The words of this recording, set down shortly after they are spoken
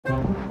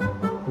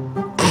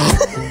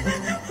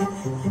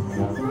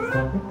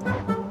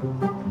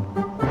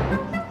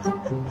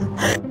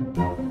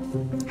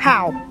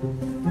How?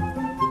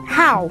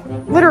 How?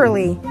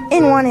 Literally,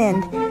 in one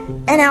end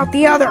and out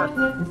the other.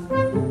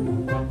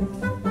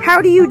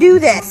 How do you do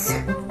this?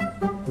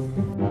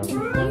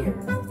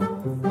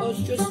 Well, it's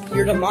just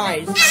your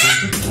demise.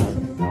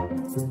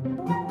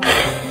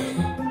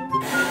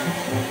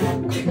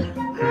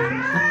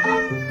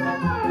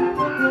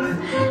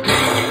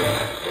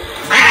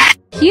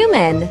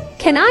 Human,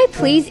 can I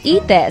please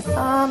eat this?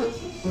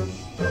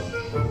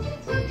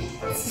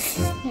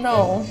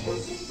 No.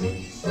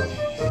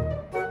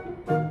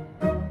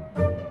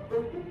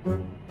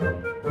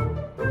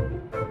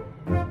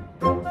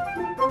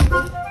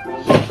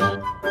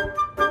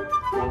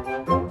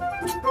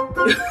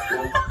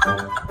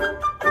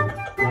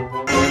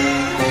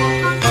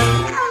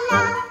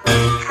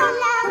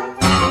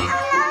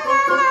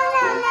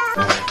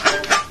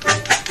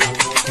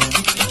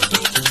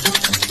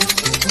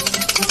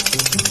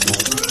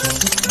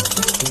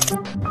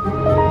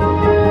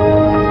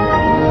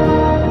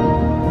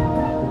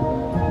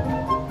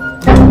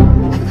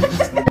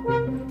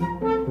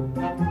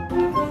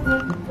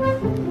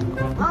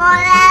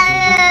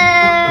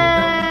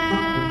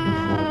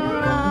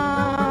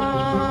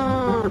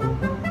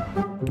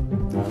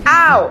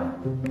 Ow!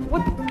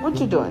 What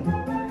you doing?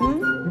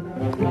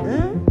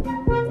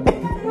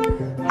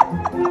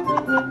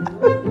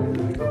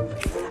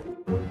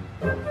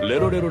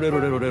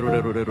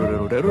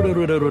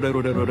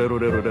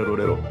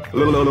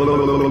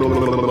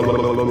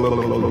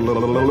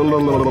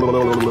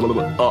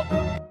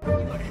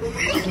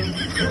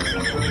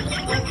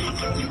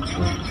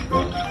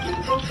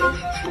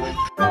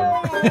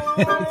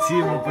 Sí,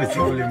 me pues sí,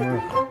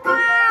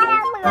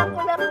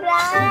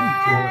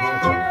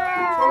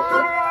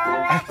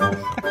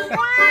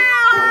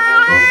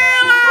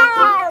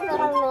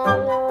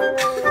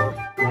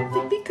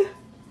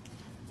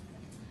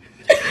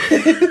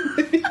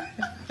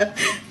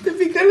 Te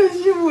pica los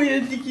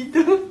cebollas, chiquito.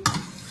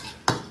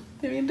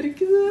 Está bien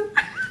rico.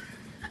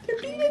 Te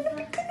pica,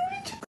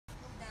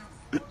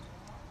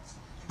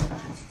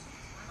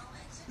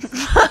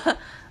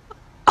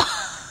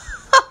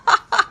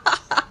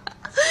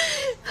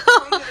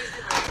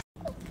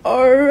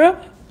 Oh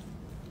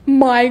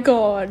my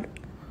god.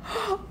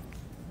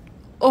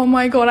 Oh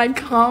my god, I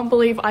can't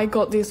believe I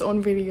got this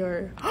on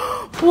video.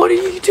 What are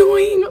you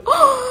doing?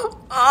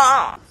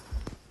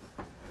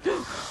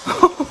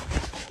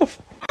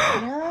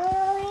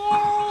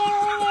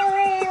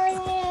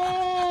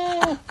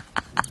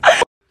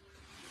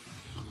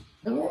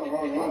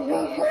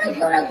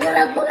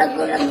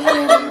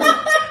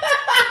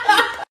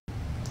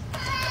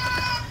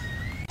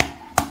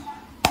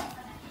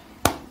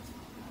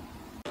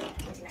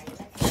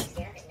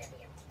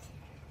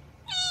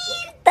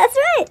 That's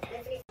right.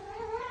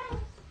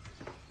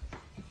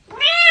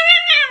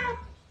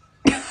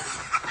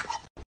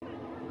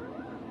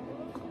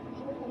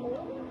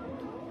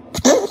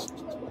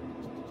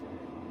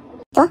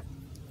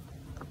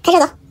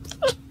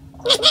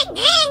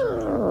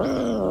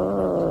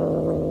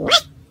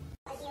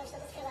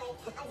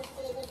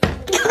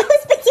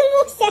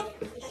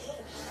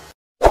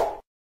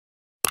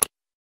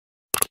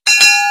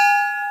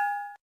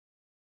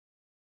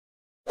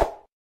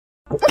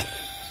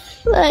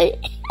 Like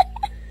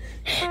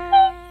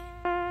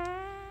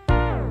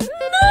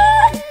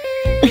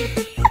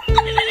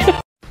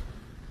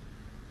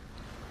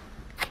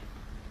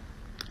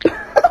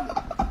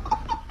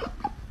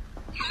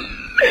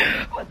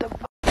what the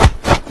fuck?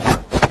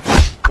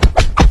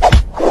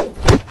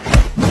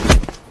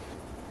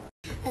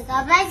 I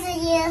got a prize for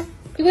you.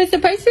 You got a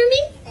surprise for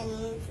me?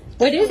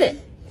 What is it?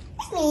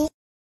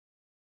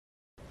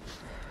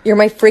 You're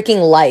my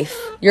freaking life.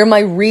 You're my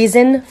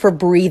reason for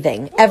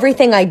breathing.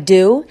 Everything I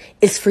do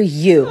is for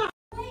you.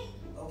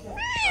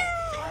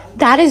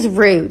 That is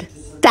rude.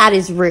 That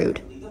is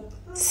rude.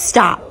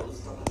 Stop.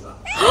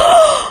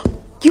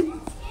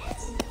 You.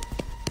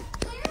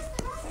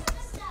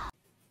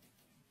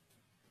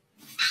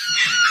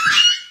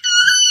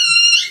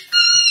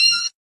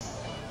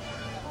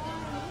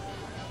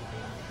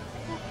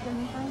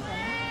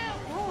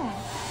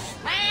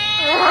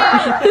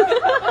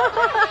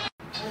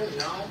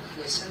 No,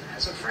 listen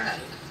as a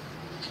friend.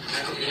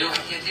 You know I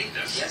can't take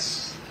this.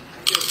 Yes,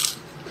 I do.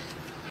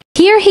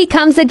 Here he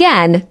comes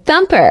again,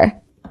 Thumper.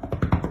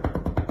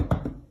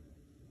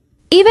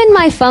 Even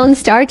my phone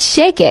starts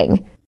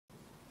shaking.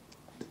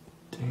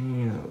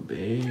 Damn,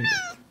 babe.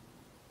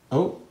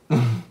 Oh.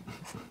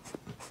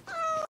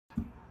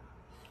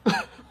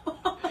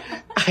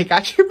 I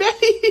got your belly.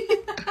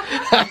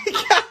 I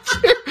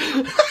got your...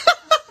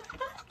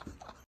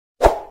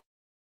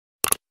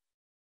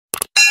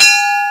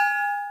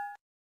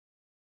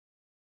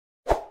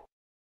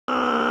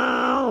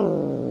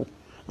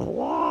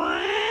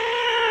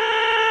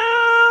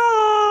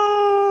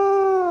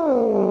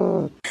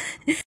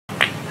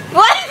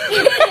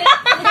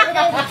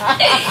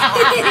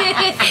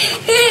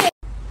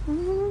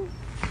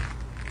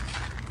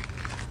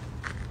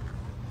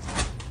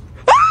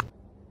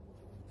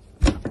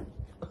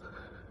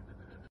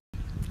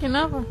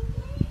 Kenapa?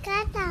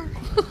 Gatal.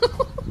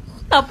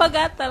 Apa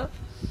gatal?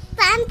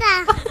 Panta.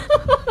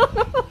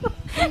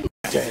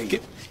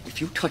 If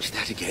you touch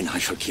that again, I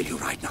shall kill you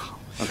right now.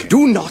 Okay.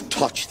 Do not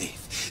touch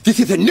this. This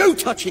is a no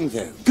touching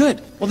zone.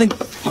 Good. Well then,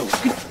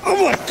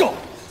 Oh my God!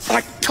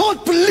 I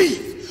can't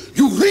believe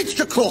you reached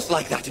across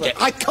like that again.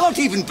 I can't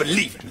even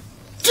believe it.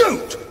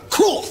 Don't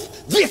cross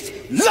this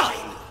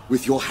line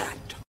with your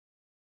hand.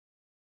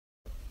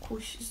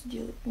 Кусь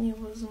сделать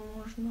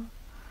невозможно.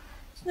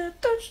 Знаю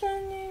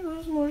точно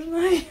невозможно.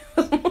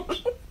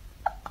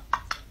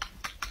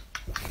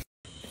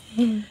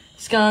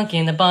 Skunk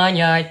in the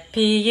barnyard,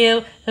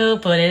 P.U. Who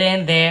put it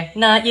in there?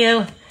 Not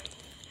you.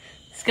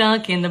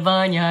 Skunk in the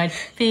barnyard,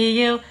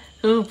 P.U.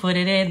 Who put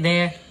it in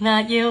there?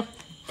 Not you.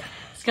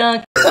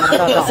 Skunk.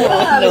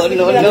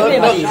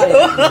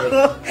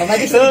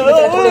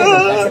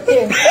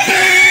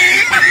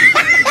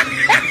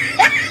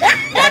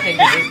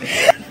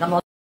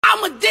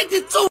 I'm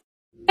addicted to.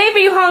 Babe, are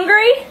you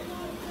hungry?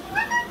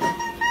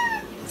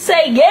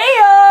 Say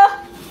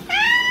yeah!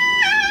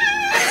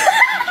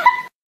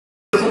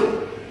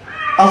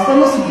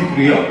 aslan nasıl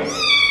kükürüyor?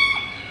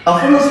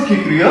 Aslan nasıl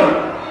kükürüyor?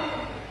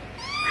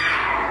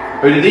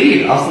 Öyle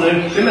değil,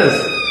 aslanın kükremez.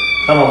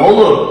 Tamam,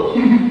 olur.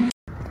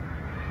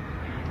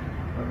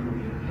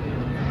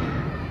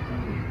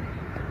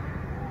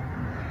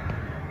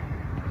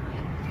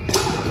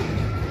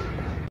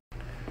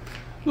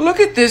 Look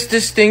at this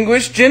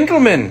distinguished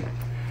gentleman.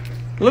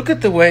 Look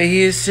at the way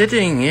he is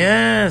sitting.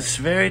 Yes,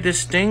 very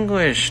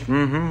distinguished.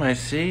 I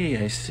see,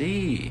 I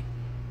see.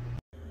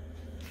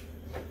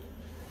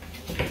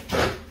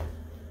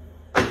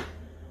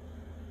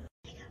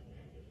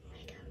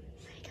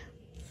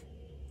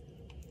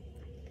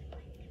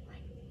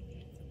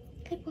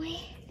 Good boy.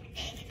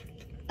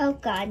 Oh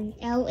God.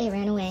 Oh, it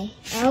ran away.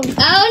 Oh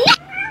no!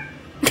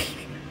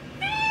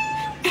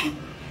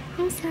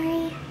 I'm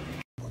sorry.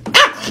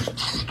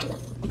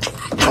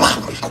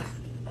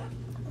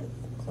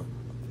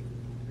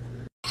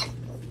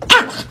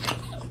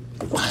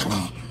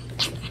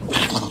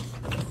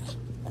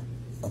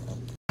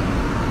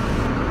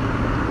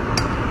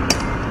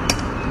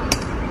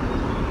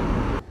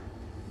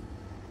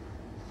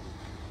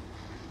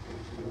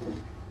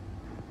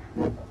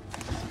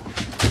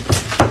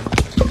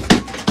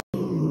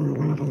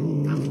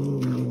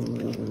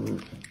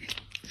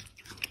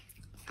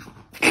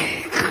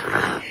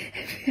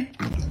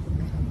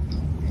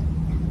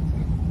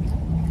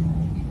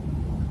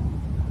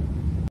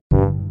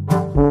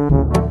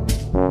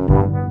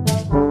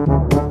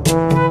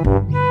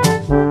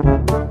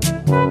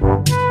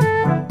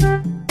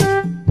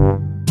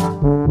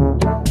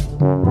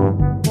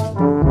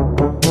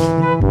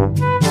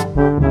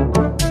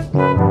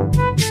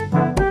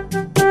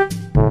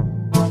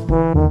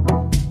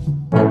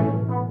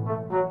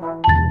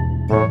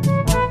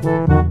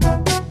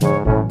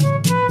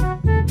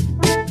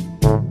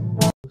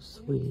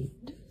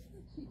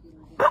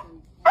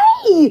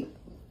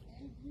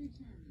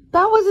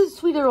 That wasn't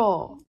sweet at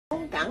all.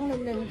 Cắn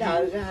lên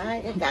trời ra,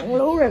 cắn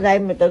lú ra đây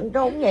mà tưởng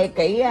trốn vậy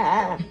kỹ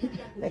à.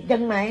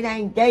 Chân mày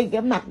đây chơi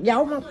cái mặt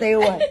giấu mất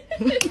tiêu rồi.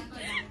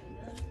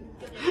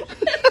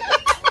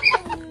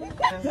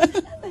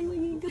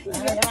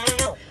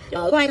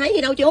 Trời, có ai thấy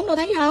gì đâu, trốn đâu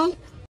thấy không?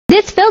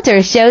 This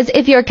filter shows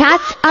if your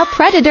cats are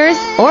predators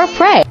or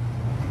prey.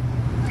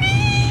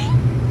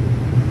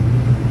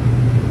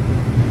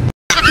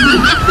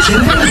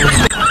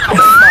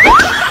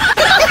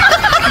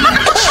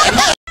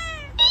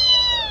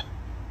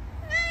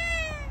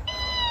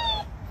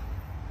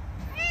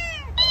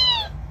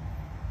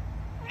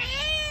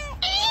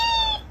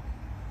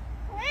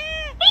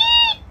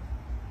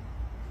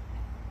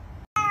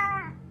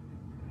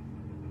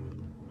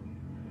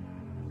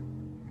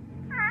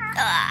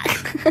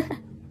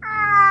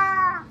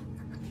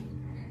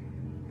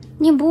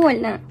 Не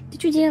больно. Ты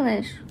что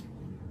делаешь?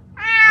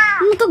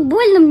 Ну так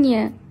больно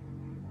мне.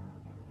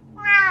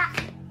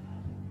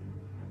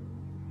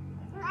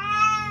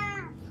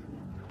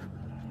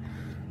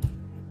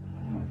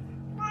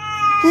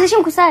 Ты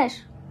зачем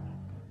кусаешь?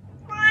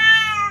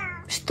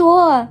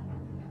 Что?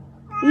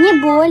 Мне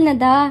больно,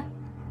 да.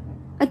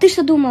 А ты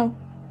что думал?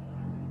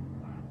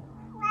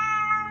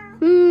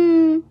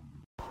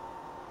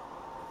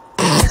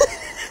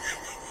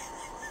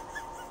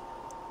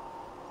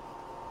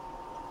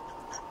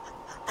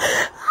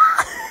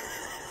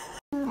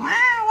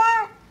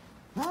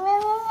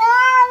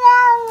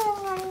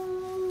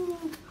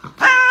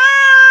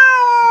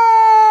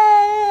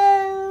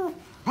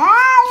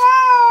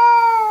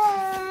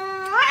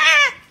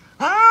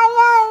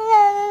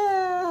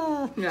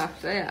 Ja,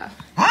 säger.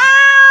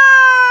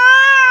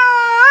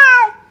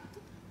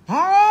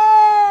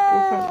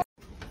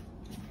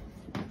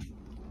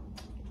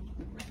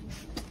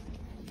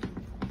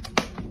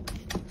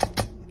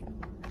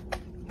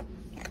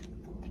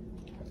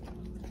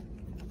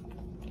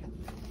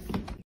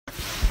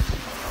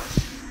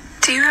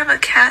 Do you have a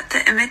cat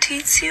that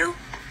imitates you?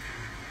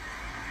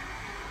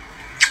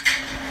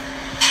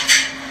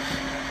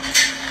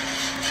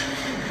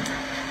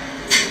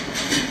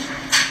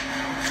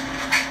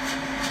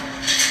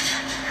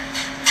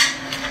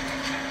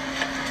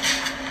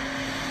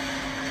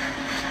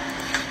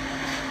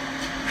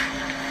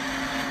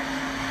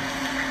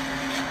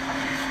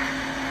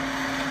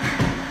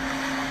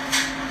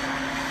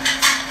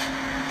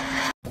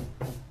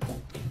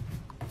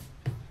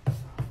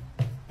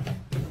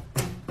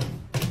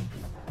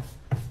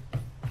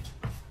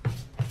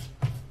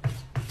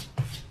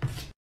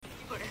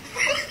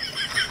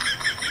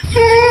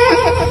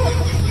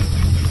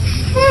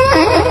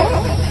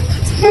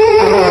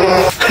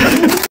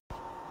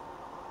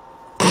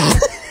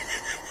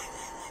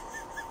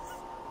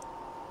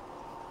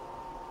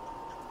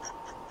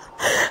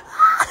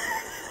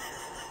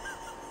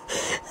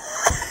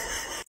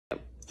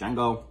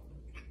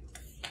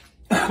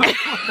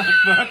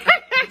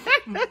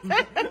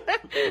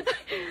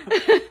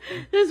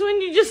 That's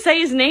when you just say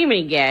his name and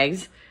he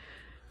gags.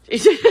 He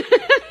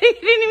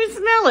didn't even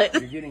smell it.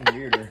 You're getting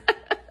weirder.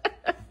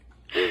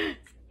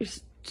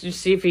 Just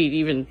see if he'd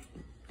even...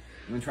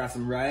 You wanna try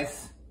some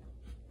rice?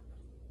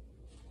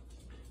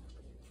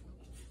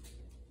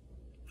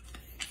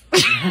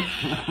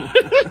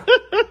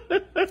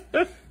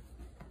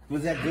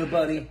 Was that good,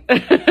 buddy? Was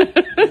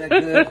that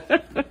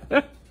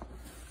good?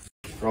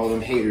 For all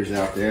them haters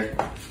out there.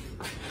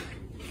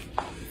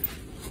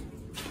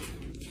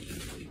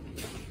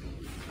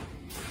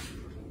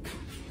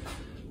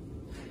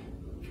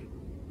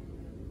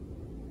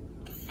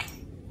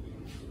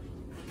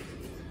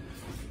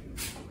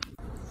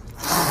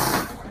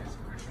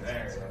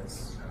 There it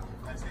is.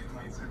 I take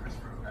lightsabers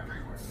from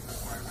everywhere.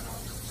 That's why I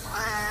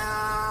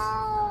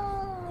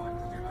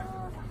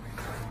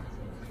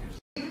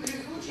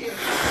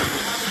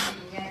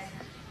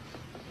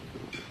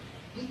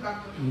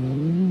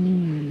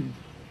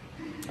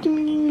Ты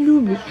меня не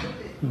любишь.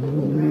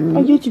 А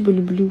я тебя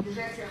люблю.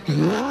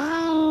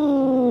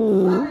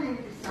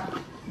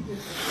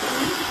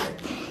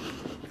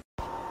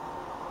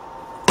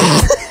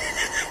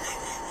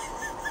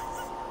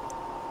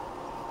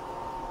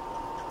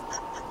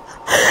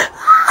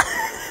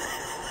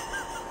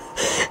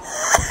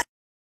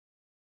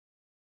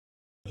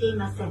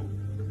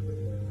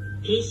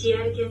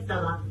 PCR 検査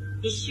は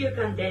1週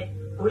間で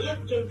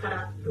500件か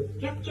ら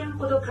600件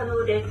ほど可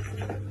能で、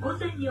午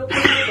前に行え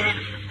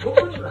ば午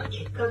後には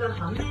結果が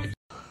判明する。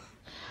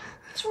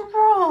 What's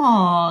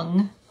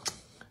wrong?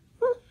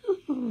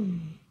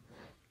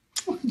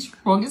 What's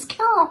wrong? Is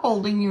Kara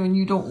holding you and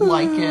you don't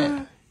like it?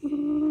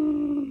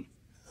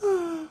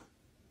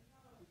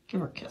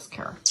 Give her a kiss,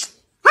 Kara.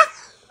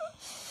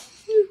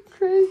 You're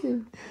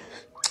crazy.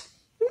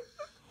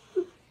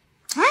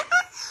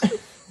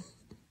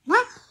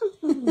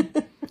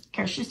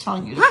 Kara, she's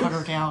telling you to put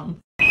her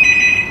down.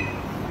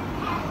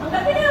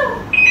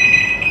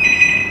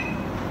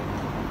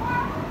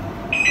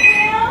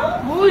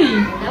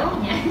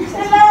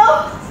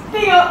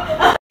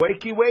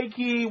 Wakey,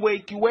 wakey,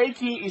 wakey,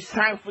 wakey, it's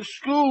time for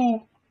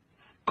school.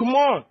 Come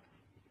on.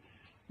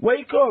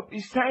 Wake up,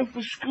 it's time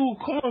for school.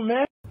 Come on,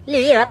 man. เ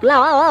รียบ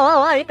ร้อ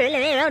ยไปแ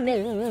ล้วห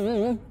นึ่ง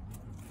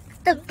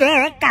ตุ๊กแก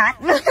กัด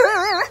มือ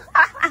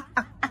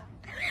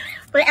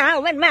ไปเอา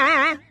มันมา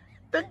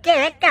ตุ๊กแก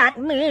กัด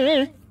มือ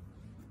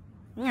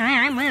งา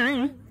มึง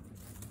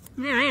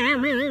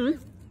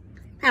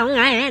เอาไ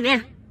งเนี่ย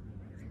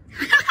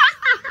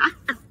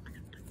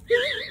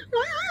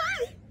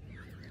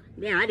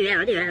เดี๋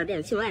ย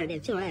ว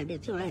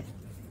ช่วย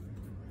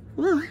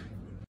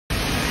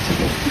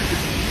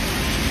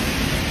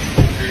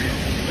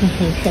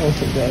看我手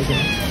表情。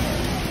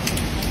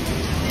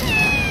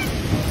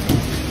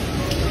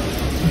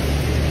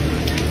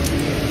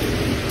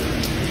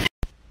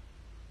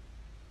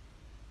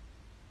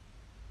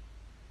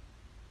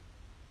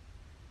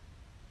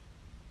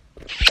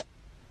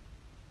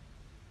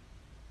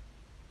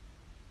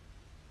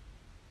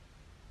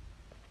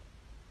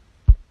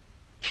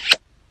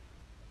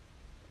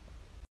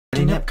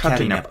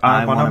 Catnip,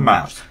 I want a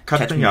mouse.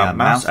 Catching a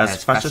mouse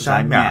as fast as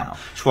I meow.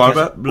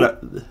 Schwarber,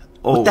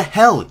 What the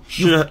hell?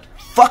 You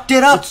fucked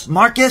it up,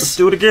 Marcus. Let's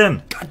do it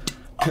again.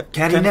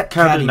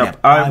 Catnip,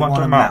 I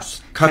want a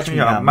mouse. Catching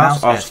a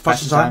mouse as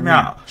fast as I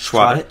meow.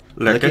 Swat it,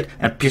 lick it,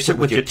 and pierce it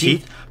with your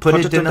teeth. Put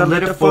it in the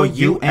litter for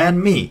you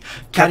and me.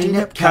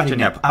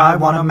 Catnip, I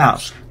want a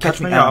mouse.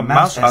 Catch me a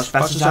mouse as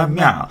fast as I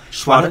meow.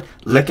 Swat it,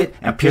 lick it,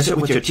 and pierce it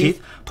with your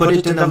teeth. Put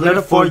it in the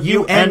litter for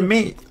you and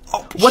me.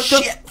 Oh,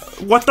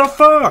 what the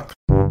fuck?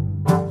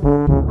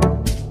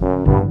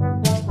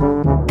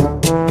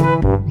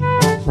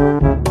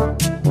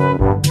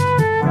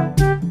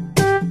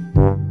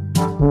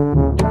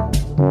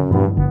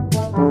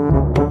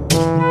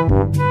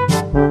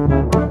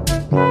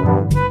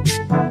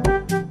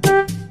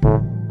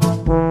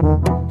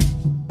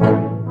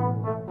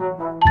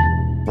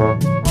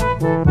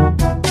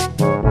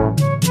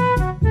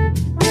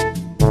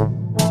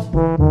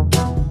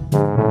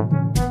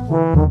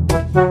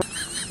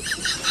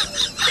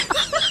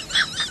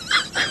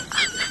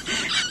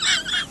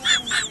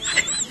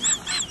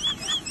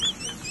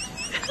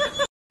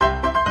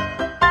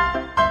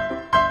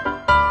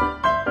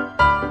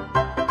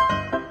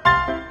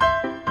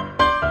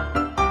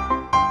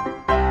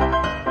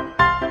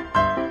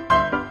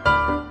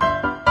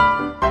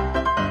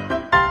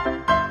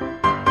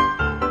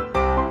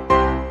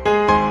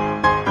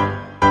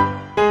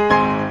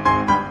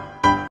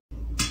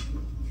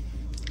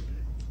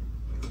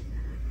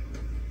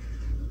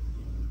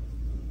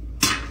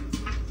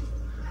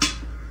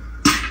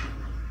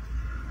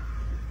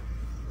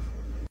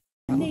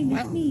 Her name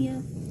is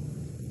Mia,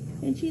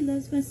 and she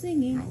loves my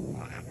singing.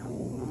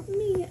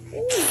 Mia,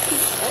 oh,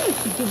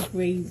 she's so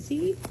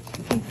crazy.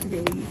 She's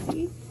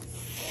crazy.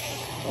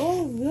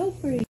 Oh, real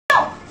crazy.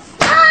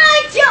 Hi,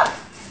 Joe!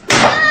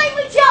 Hi,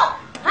 Joe!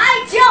 Hi,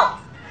 Joe!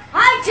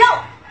 Hi,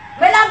 Joe!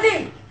 Mày làm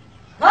gì?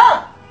 Hơ!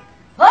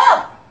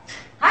 Hơ!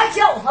 Hi,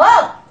 Joe!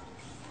 Hơ!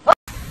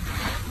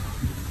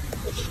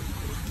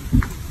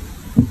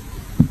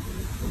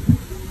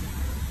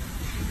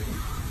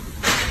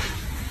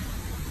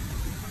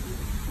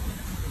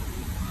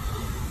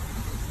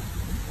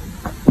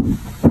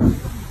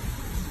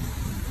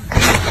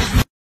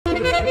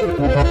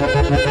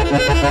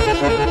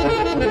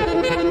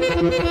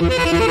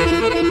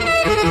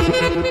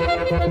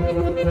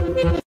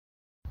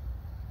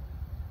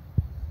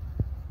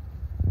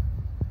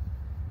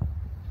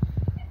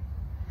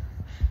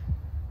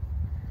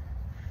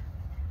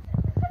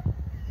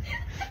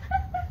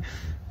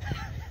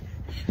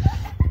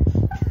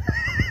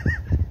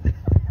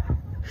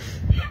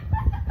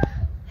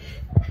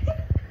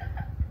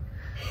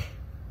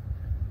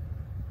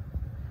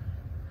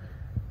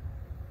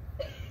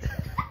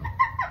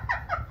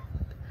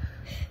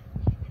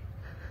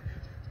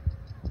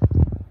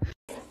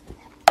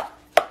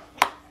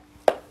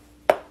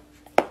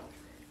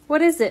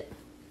 What is it?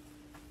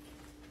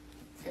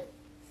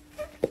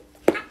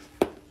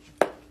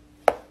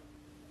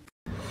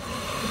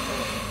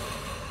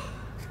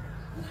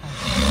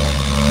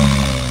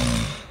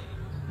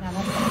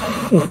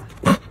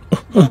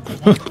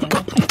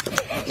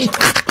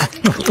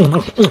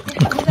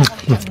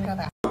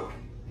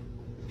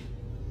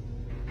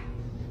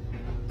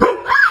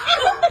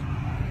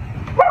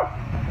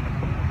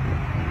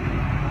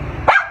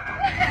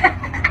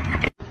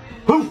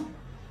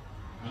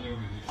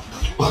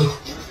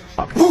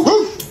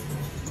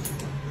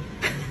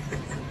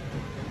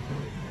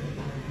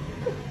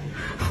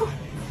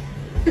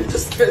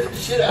 Just scared the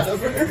shit out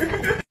of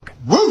her.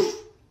 Woof!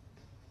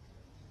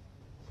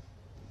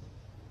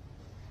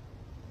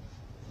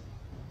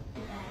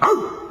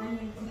 Oh.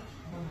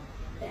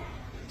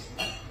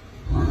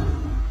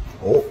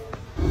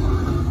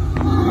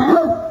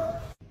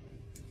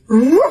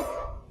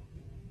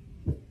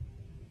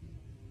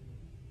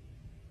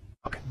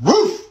 Okay.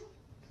 Woof!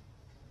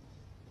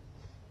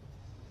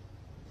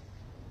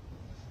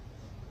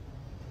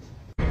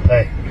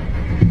 Hey.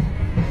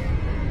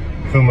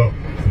 Fumu.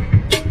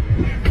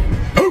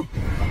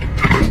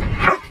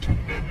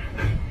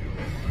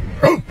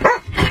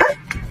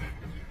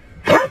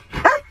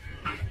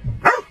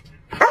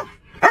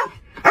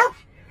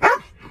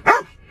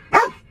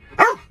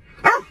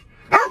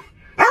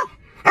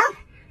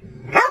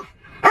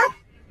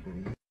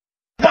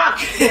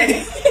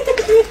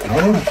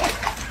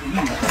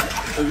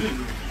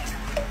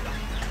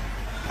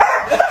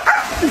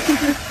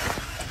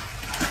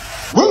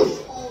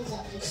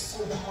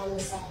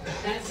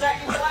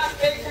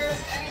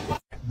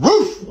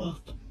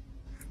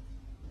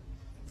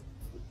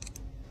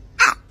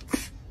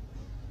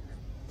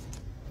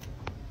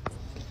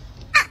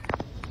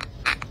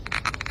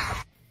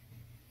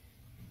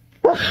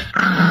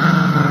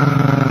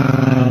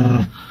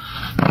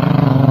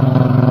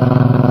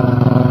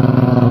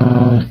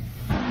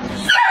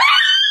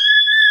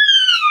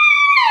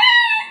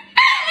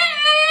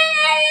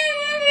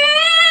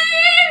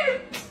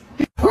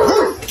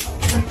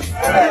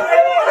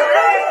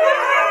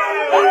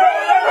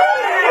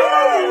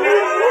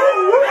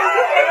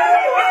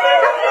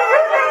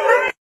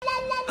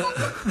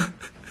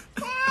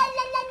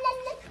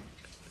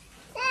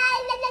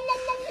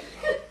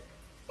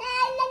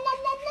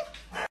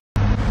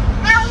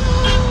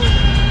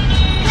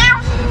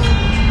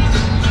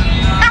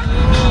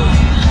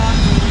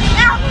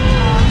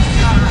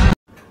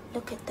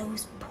 Look at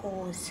those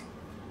paws.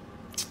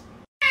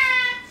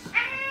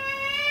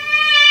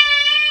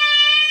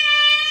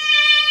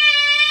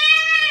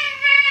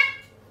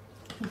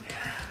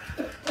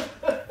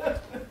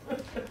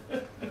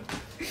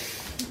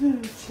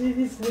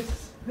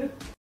 Jesus.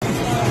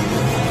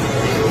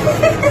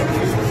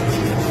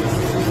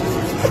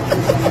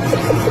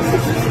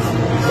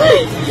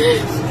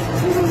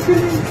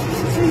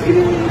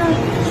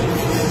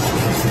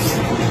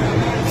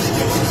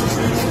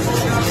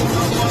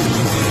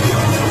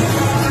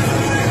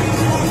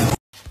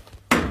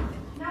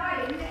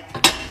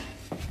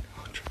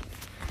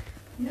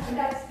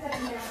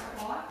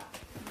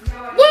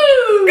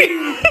 Woo!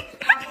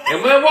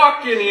 And we're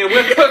walking here,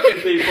 we're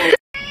cooking people.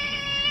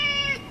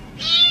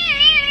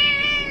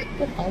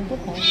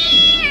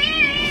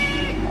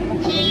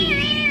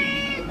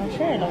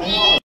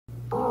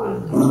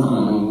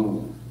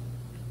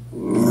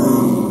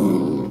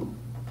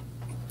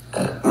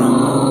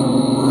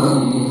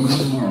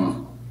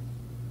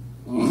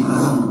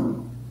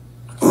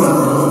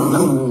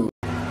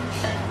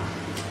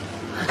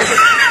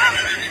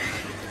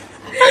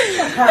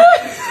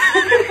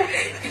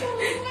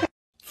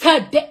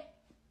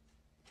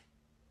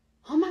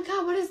 Oh my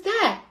god, what is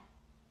that?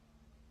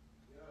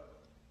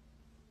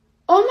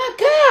 Oh my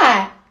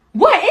god!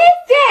 What is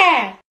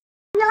that?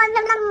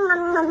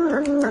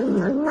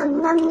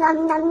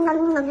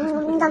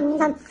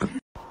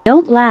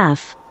 Don't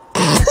laugh.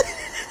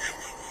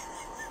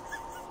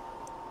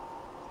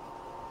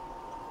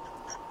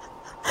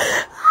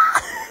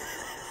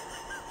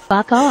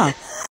 Fuck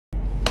off.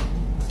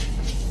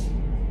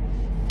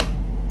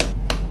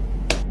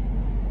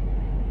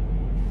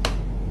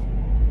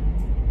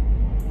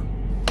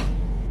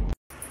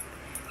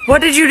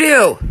 What did you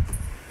do?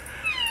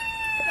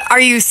 Are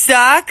you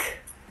stuck?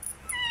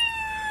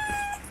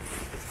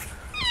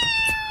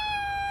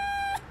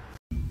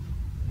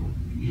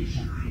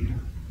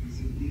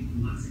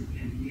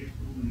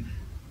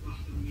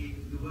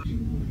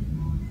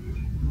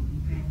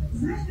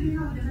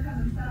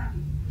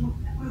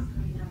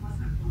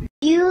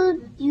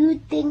 You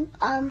think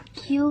I'm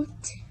cute?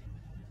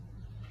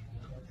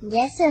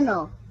 Yes or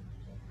no?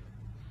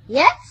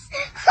 Yes?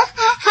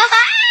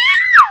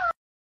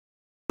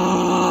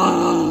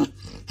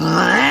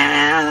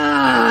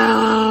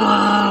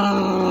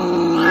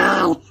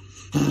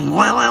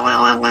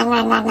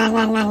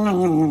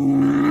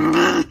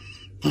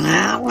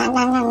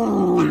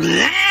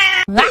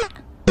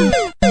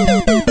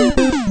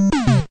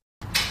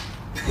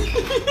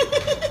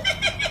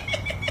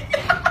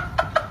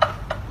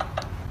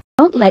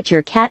 Don't let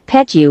your cat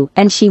pet you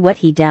and see what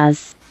he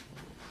does.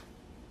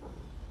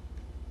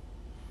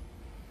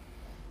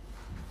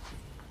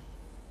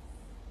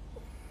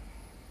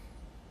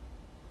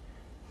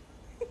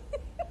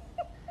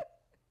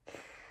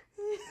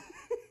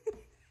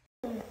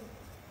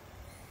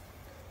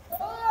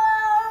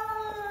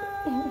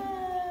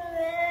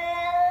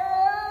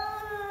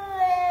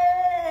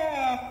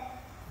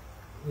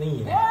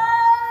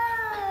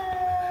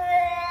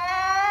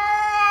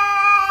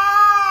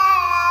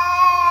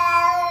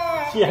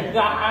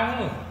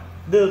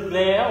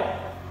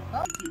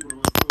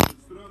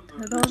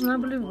 Я должна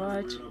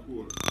блевать.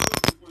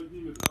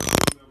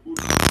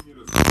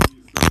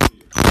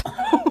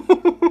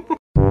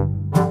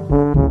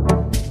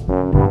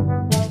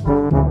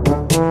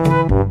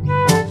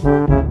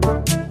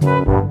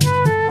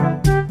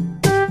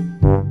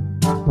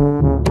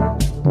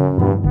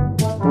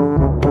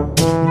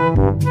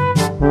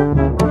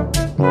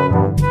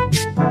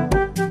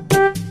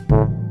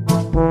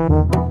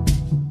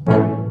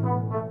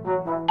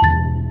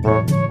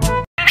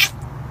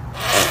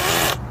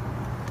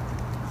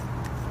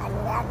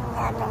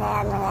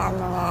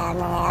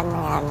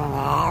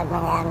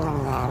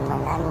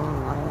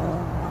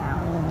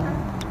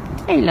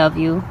 I love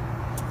you.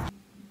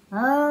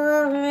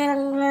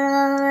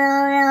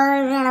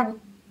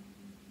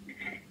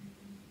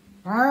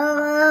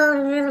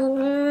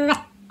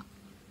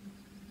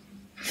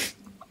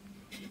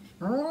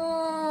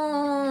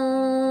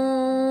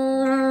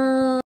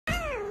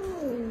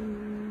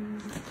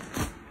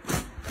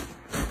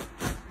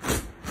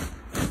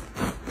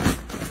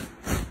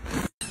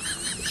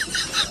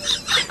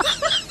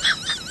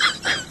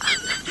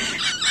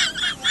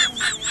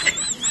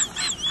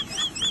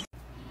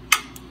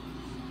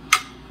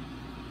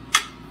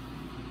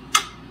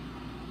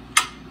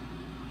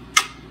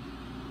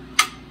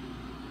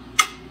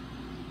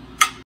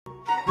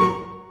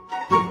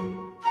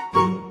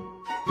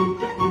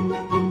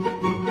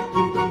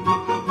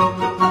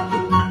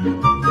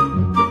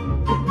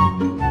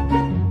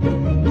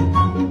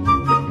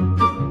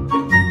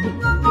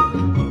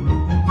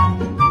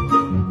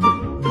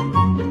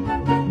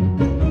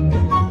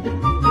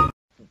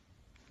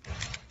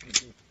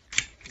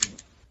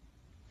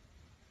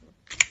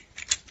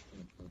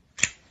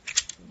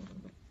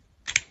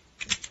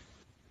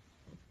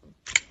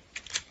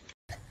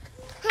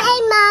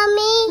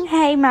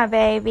 Hey, my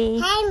baby.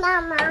 Hey,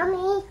 my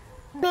mommy.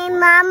 Hey,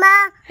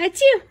 mama.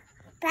 Achoo.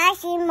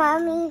 Passy,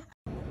 mommy.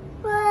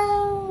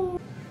 Whoa.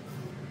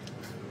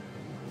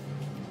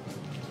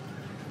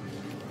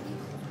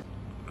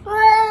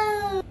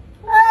 Whoa.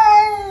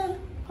 Whoa.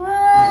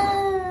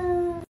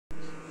 Whoa.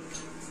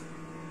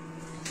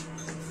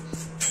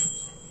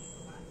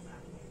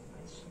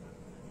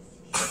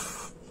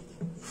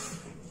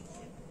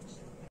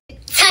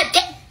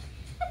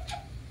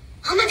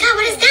 Oh my god,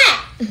 what is that?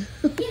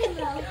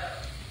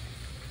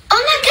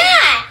 Oh my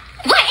god!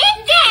 What is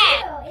that?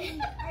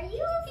 Are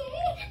you okay?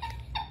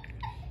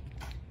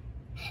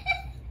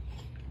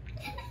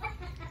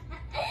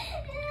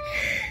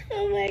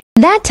 Oh my.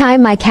 That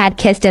time my cat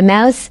kissed a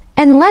mouse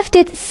and left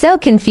it so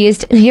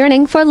confused,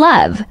 yearning for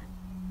love.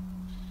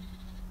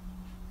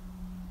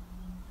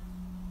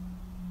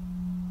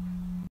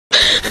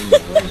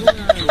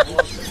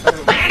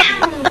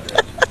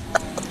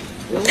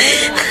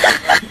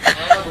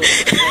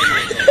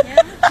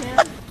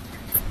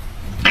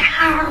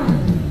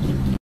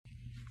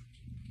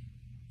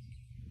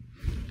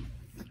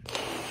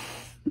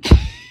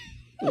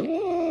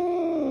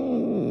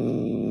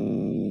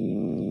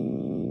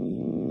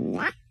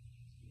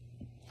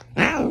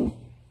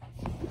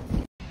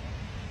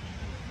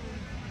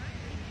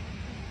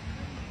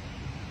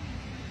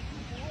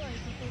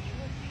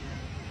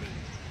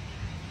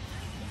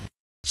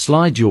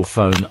 Slide your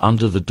phone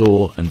under the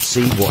door and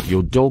see what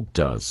your dog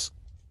does.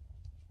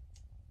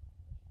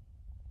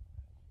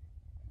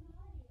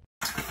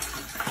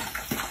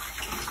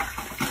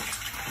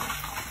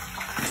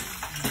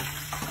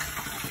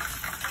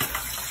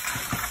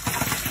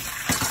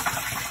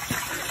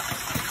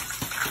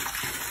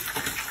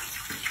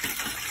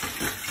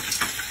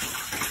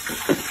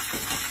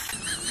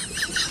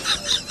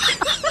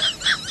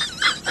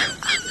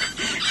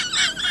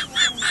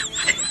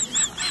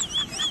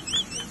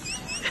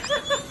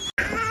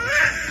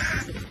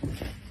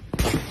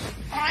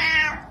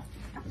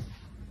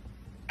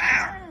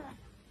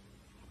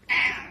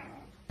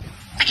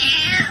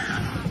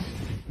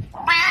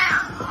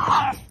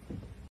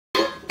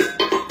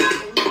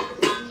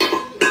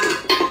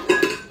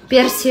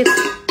 Персик.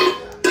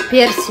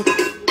 Персик.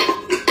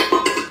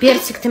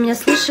 Персик, ты меня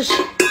слышишь?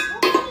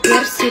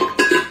 Персик.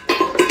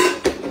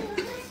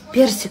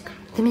 Персик,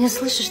 ты меня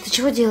слышишь? Ты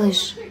чего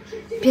делаешь?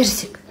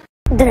 Персик.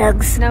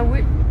 Drugs. No,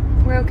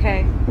 we're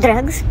okay.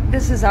 Drugs?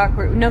 This is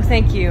awkward. No,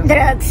 thank you.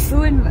 Drugs.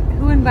 Who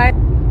invited?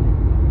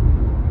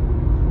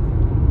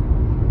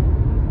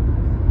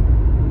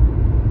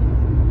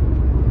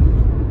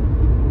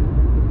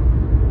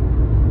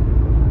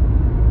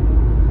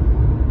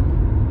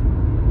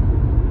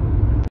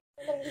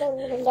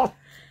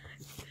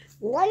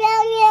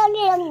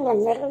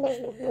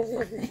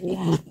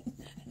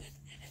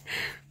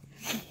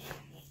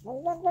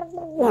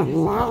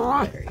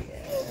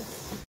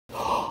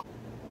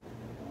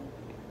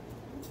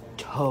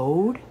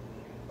 Toad?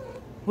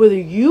 Whether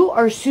you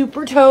are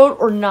Super Toad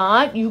or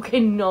not, you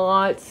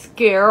cannot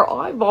scare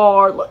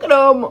Ivar. Look at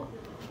him.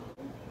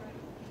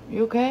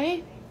 You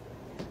okay?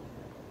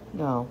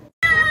 No.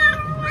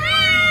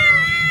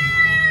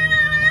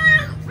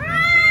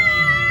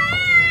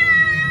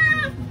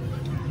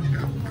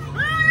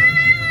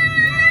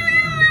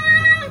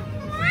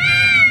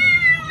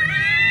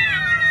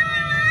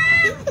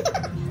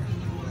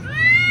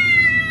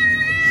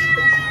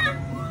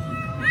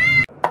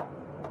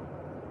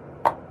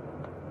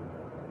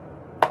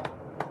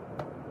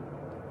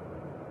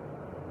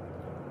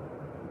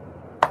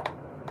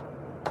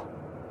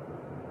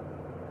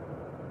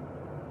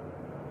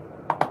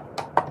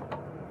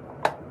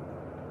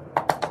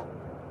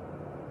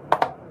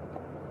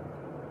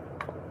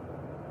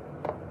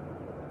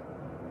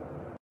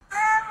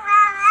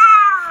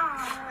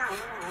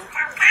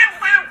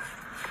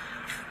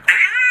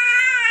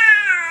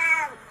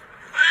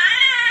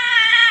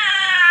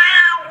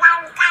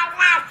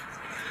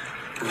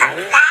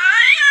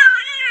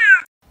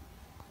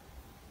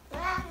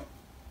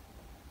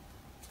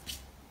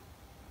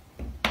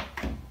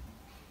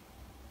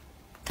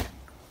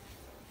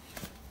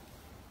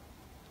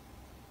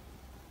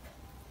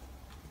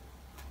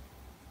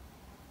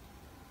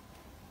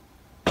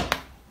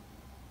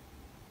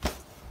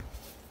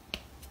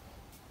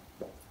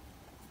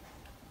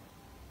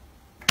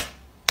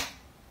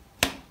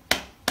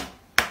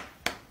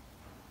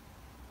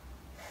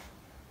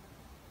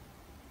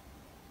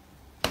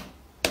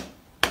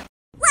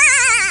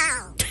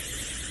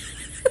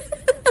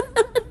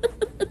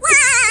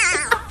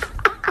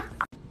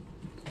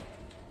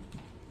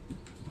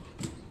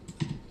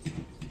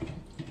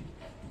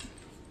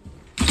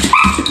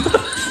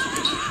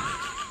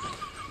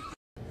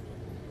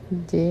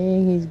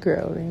 Dang, he's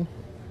growing.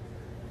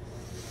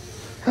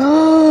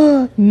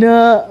 Oh,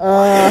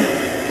 nuh-uh.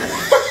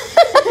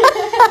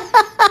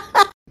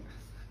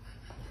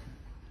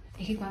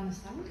 ¿Y que cuándo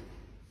estamos?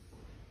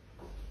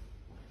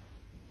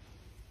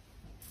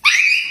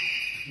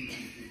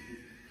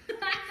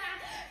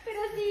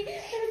 Pero si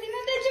no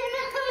te he hecho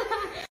nada.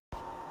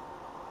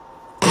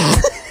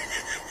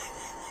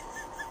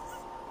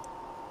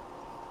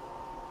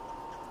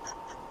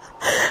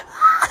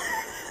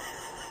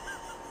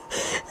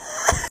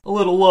 A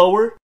little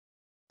lower.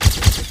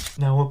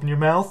 Now open your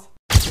mouth.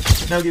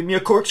 Now give me a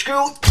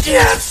corkscrew.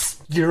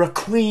 Yes! You're a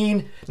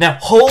queen. Now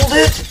hold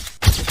it.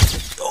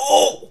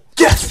 Oh,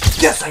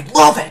 yes, yes, I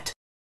love it.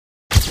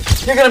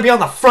 You're gonna be on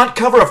the front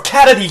cover of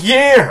Cat of the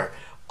Year.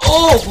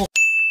 Oh!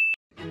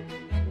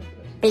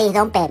 Please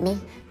don't pet me.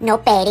 No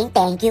petting,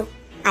 thank you.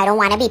 I don't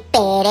want to be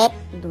petted.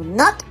 Do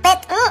not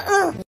pet.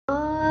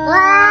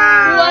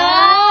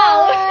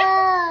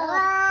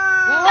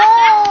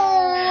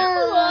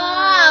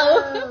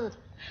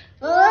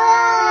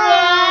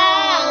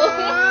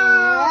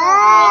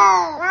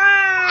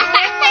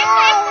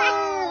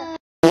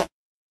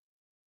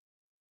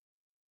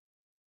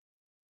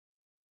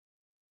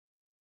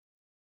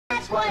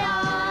 That's what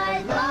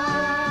I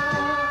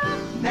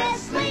love.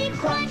 Nestle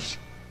Crunch.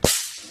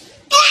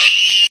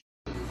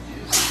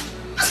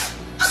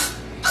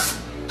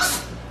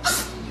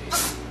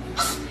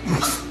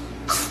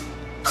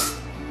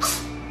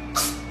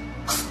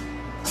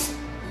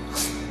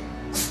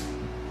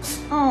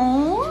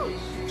 Oh.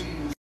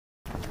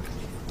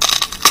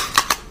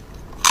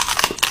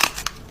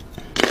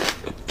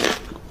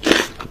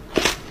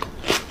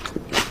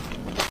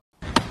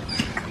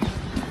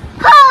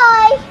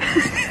 Hi!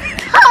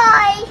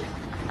 Hi!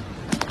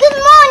 Good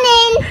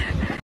morning!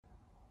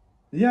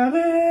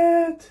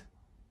 Janet!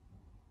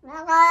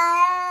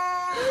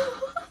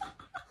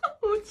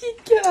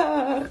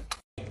 Chica.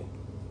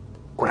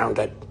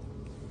 Grounded.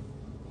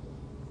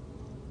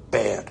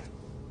 Bad.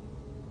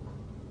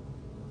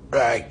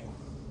 Right.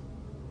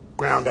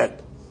 Grounded.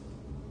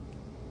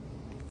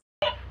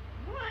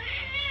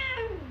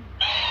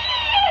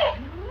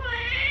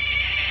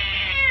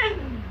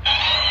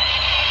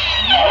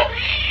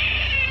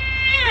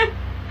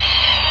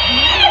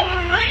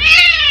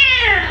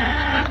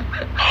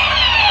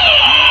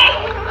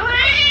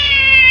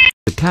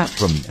 The cat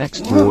from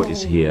next door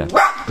is here.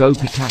 Go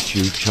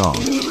Pikachu,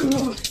 charge.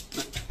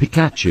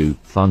 Pikachu,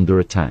 thunder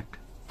attack.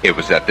 It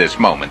was at this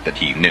moment that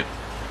he knew.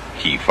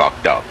 He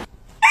fucked up.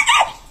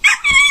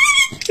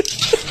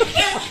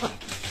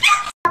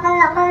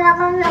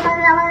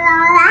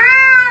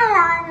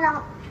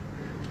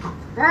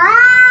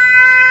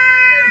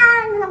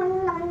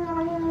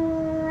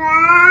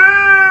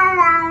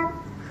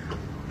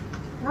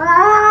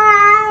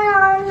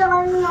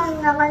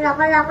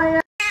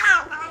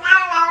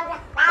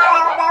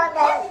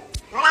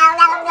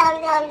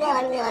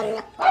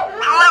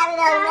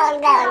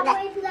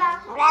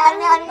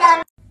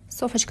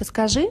 Софочка,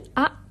 скажи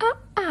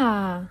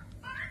а-а-а.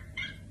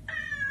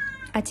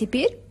 А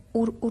теперь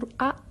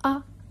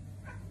ур-ур-а-а.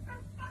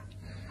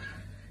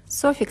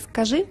 Софик,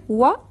 скажи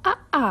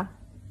уа-а-а.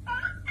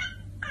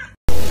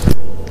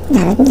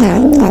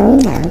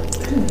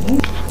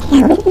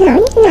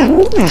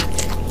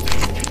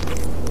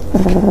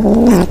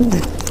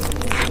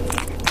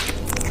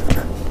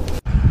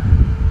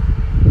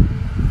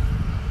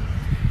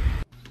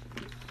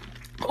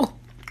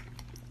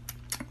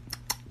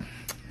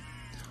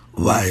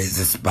 Why is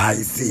it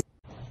spicy?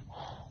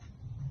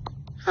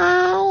 Do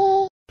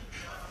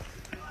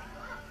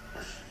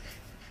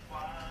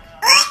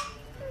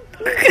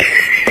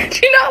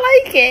you not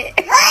like it?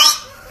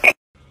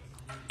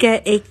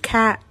 Get a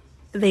cat,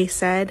 they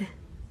said.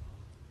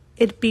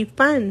 It'd be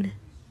fun,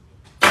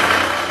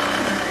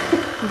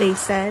 they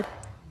said.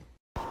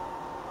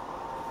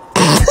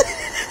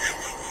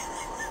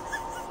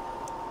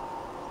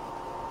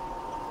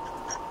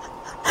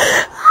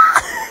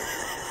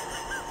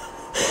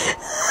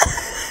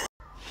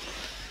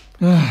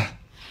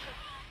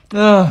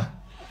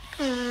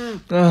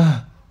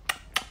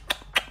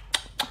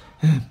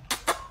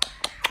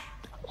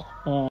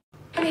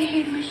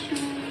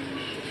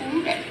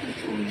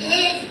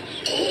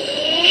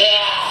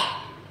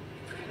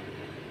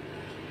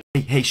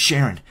 Hey,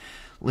 Sharon,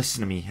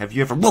 listen to me. Have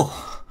you ever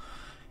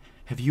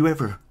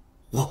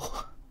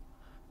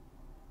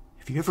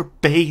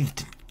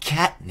bathed in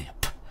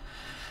catnip?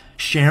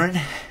 Sharon,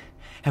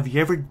 have you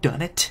ever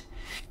done it?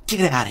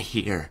 Get out of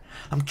here.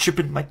 I'm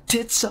tripping my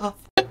tits off.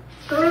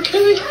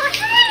 Okay.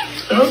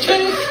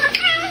 Okay.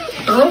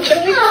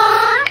 Okay.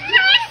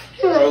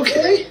 You're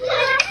okay.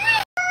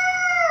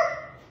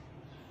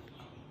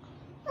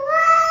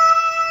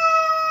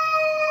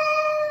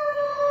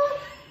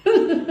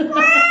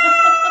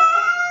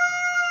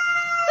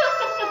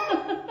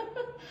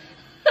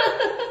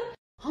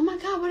 Oh my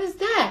God, what is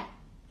that?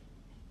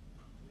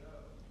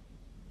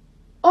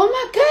 Oh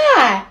my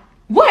God,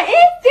 what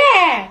is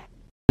that?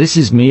 This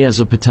is me as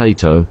a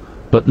potato,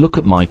 but look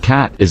at my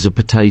cat is a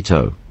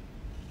potato.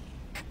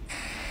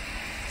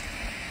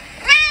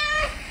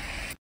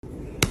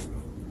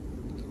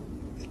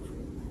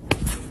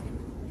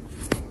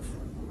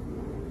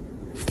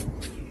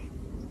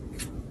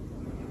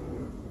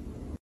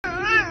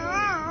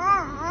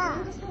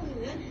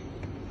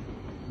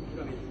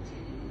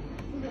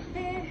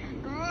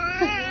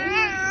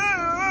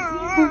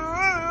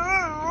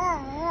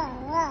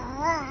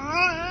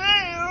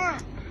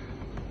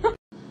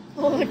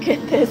 Look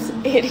at this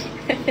idiot.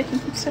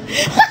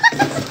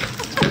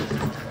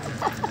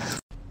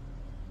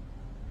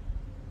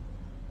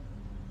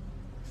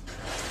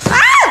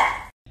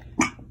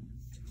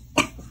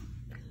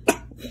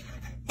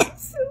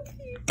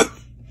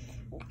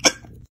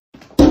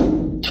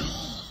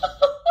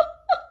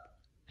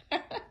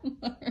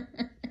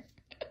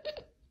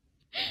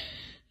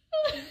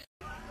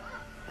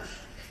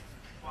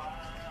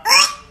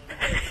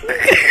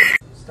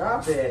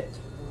 Stop it.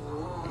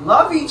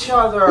 Love each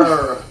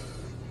other.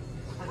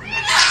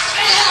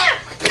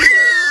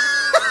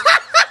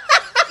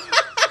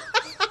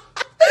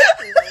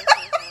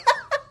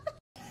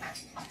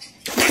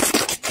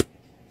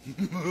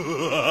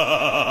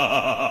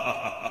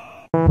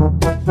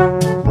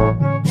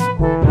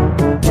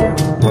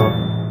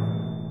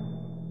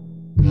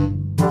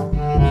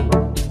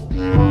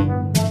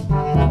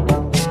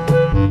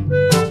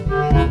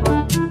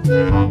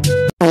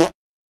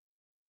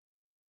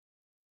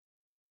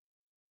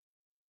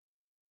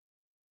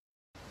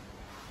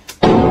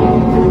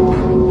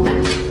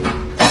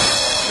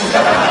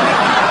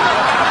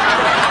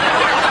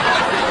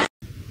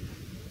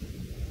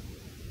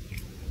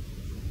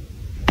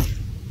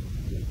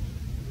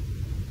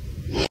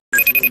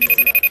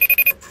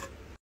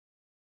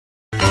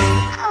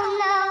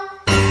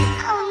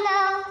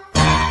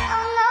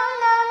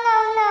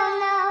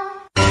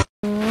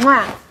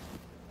 Mwah.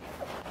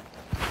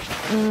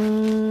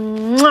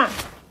 Mwah.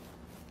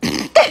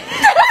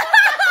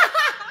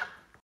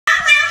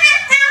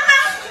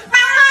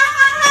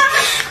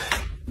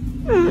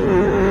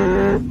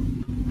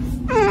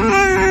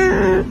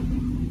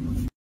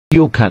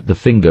 Your cat the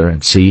finger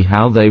and see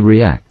how they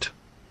react.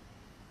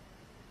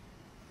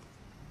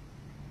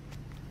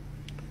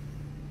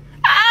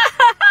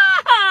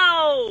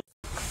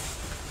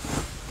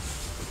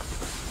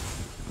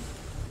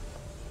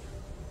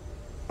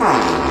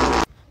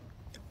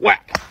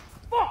 Whack.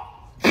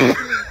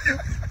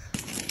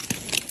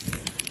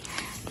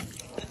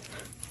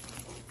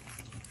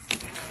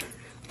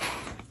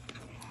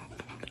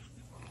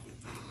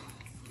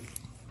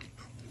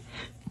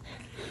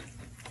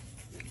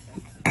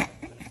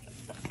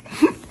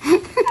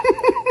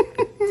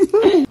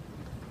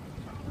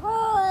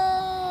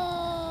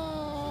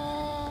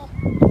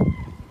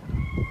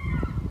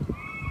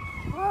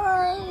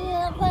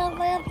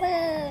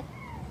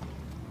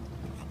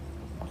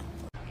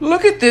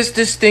 Look at this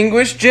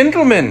distinguished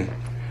gentleman.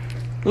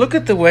 Look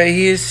at the way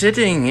he is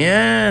sitting.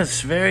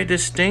 Yes, very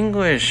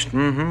distinguished.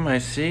 I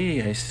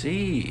see, I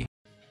see.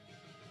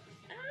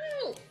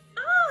 Ow!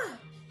 Ah!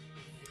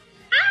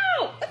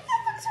 Ow!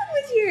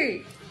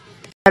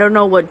 I don't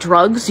know what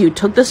drugs you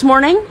took this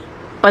morning,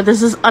 but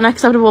this is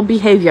unacceptable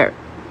behavior.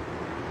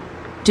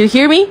 Do you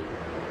hear me?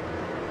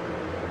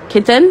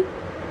 Kitten?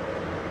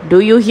 Do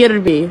you hear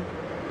me?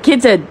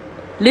 Kitten,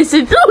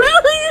 listen.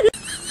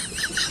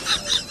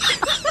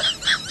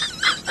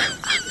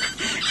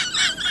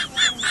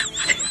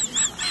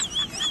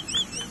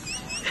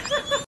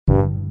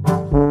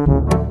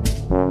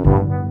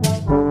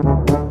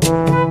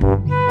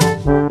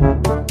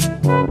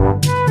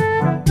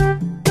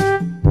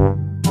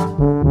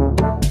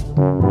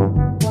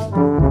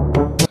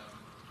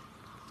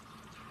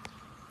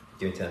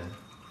 Give me 10.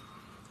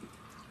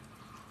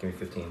 Give me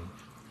 15.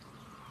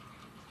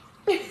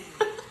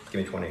 Give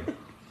me 20.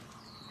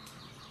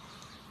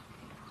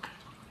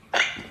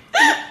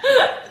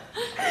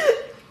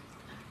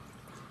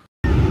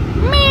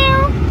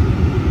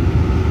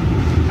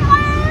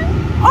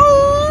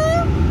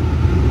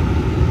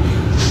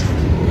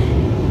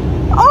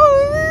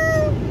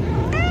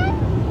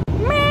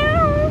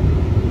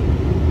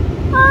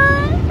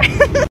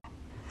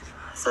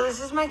 So this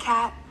is my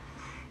cat.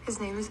 His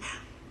name is...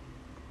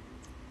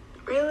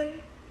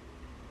 Really?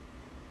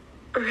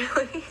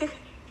 Really?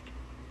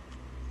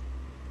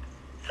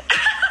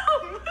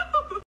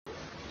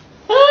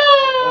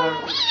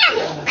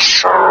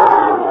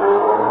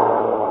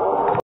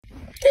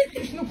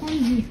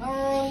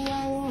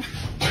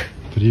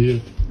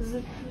 Привет.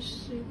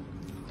 Запиши.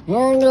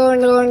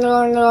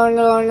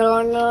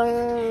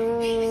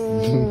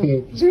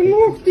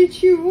 Сынок, ты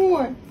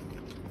чего?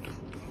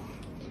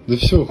 Да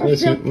все,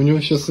 хватит, у него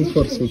сейчас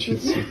инфаркт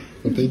случится.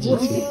 Отойдите.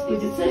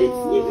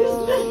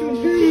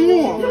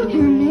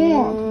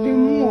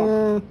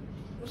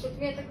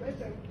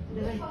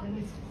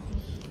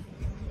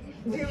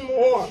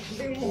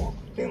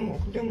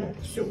 Дымок. Дымок.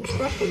 Все,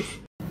 успокойся.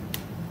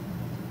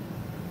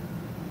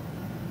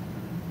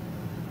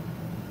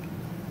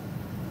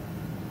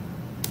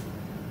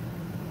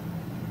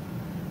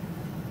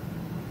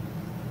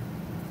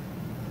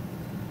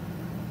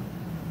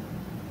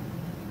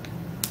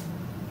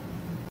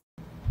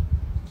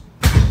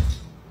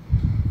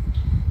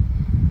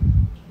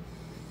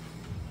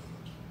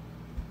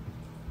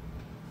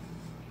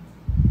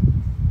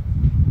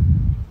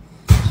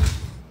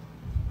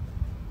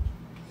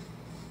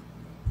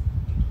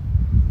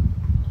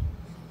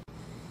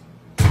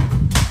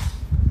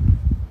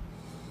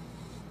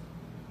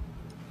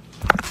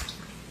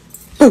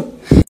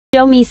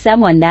 Show me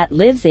someone that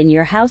lives in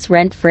your house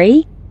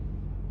rent-free.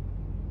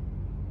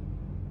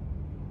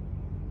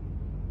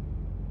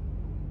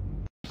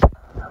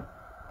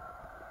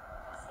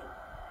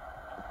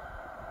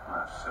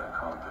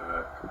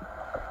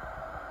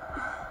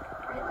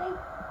 Really?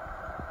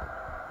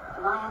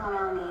 Lying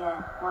around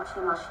here,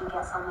 watching while she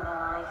gets on with her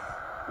life,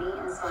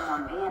 meeting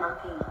someone, being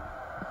happy.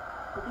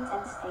 We'll be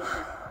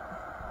devastated.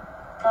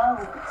 Go.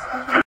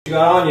 What you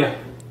got on you?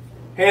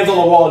 Hands on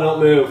the wall, don't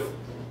move.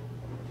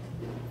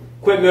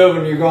 Quit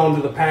moving, you're going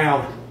to the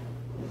pound.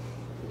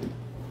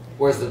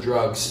 Where's the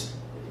drugs?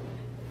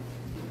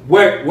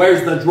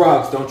 Where's the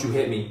drugs? Don't you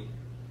hit me.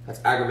 That's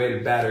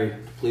aggravated battery,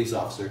 police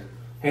officer.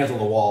 Hands on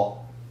the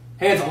wall.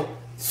 Hands on...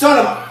 Son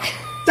of a...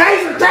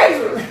 Taser!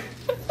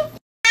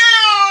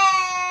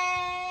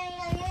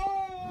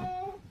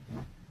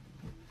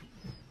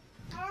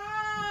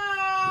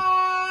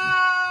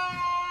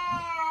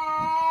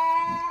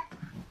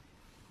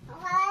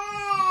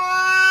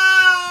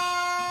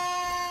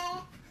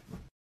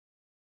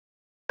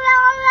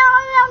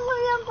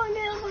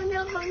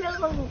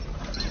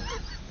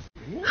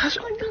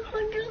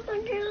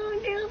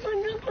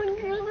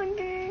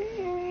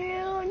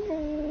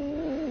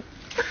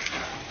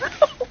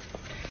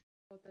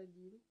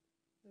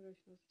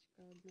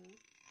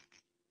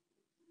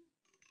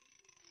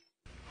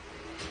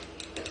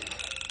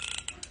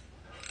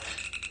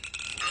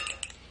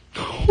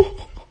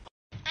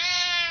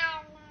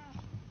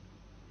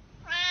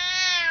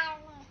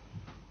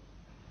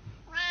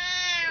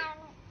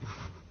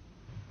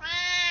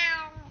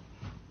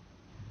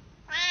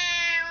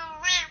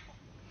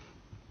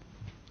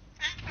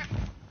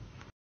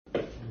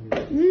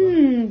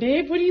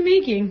 Babe, what are you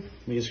making?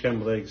 Making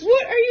scrambled eggs.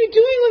 What are you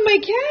doing with my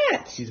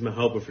cat? He's my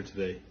helper for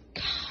today.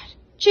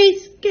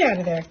 Chase, get out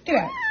of there. Get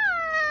out.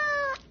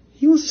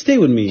 He wants to stay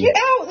with me. Get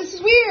out. This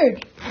is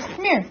weird.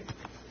 Come here.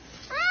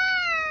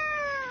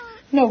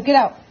 No, get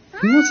out.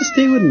 He wants to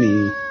stay with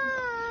me.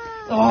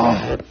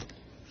 Oh.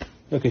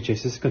 Okay,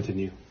 Chase, let's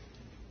continue.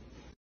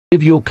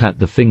 Give your cat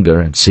the finger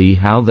and see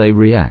how they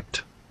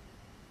react.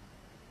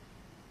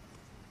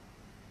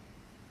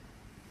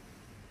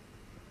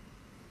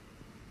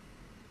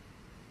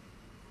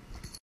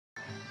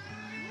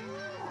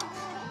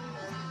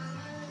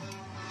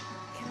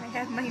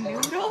 Have my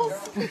noodles?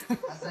 Stop,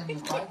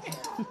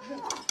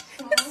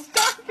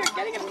 you're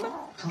getting it.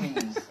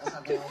 Please, that's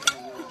not the only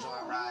thing you enjoy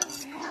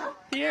riding.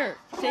 Here,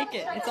 take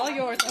it. It's all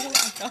yours. Oh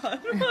my god.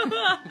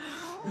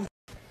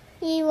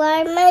 You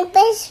are my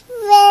best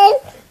friend,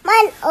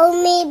 my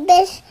only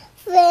best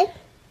friend.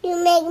 You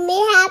make me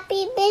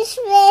happy, best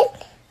friend.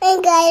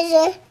 And guys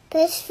are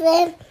best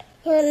friend.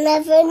 You'll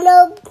never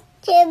know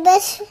your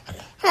best friend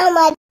How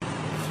much?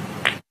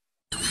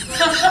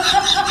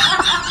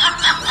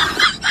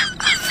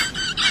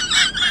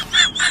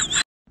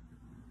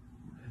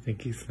 I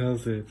think he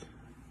smells it.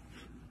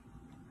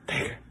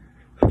 Take her.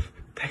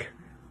 Take her.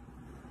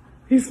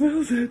 He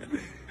smells it.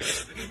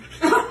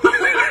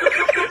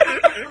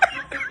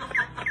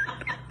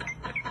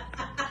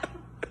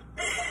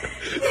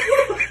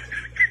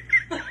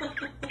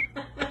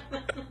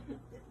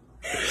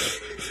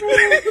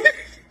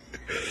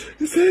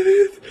 Is that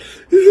it?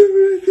 Is that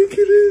what I think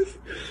it is?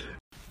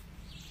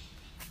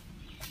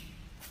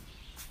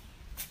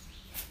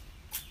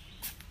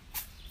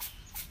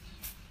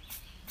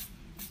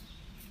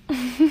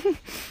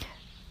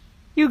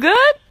 You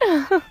good?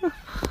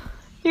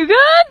 You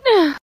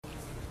good?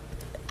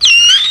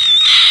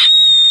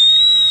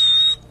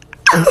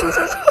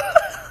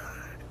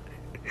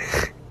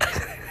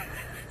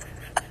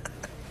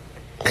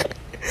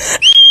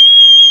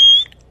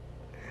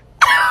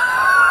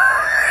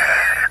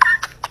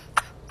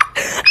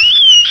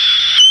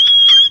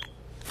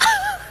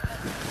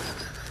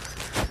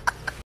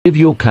 Give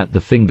your cat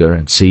the finger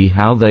and see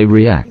how they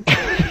react.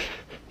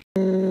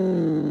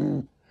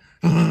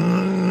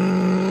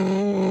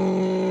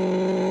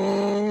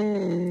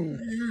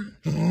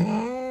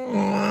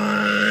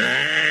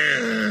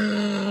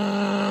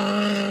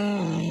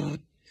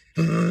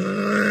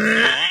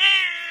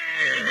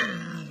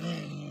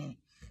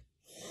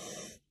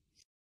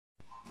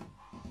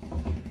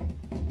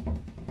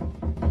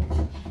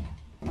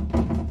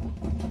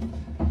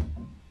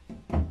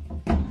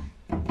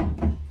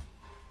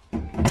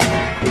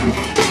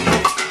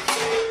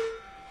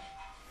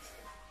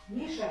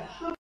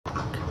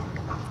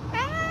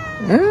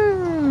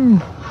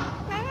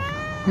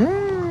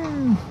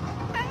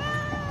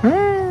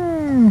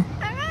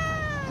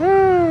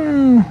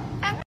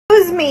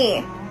 Excuse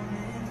me.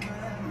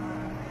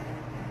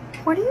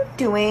 What are you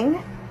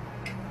doing?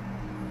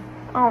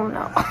 Oh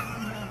no.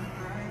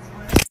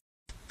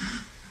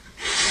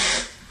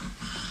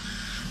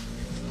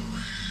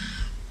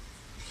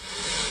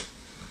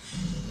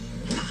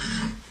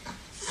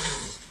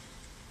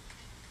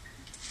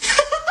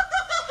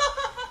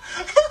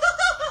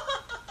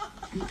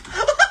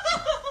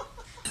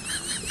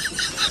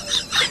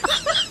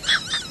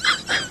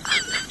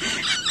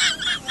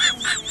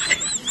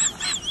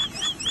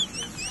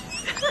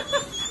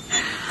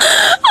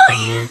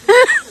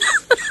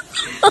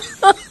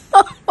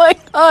 Oh my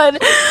god.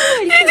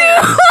 You do.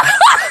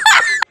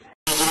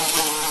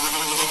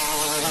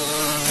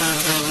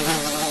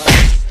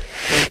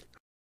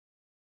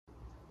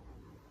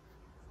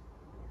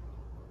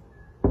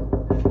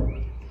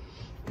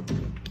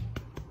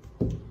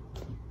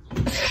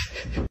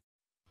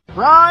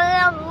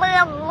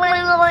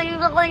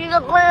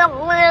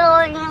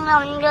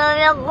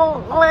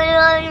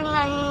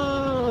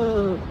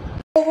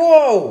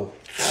 Whoa!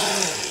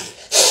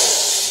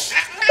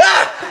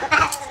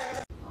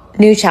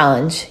 New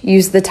challenge.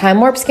 Use the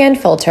time warp scan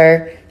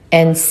filter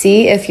and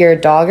see if your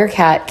dog or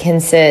cat can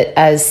sit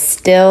as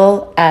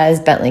still as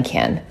Bentley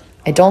can.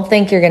 I don't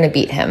think you're going to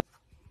beat him.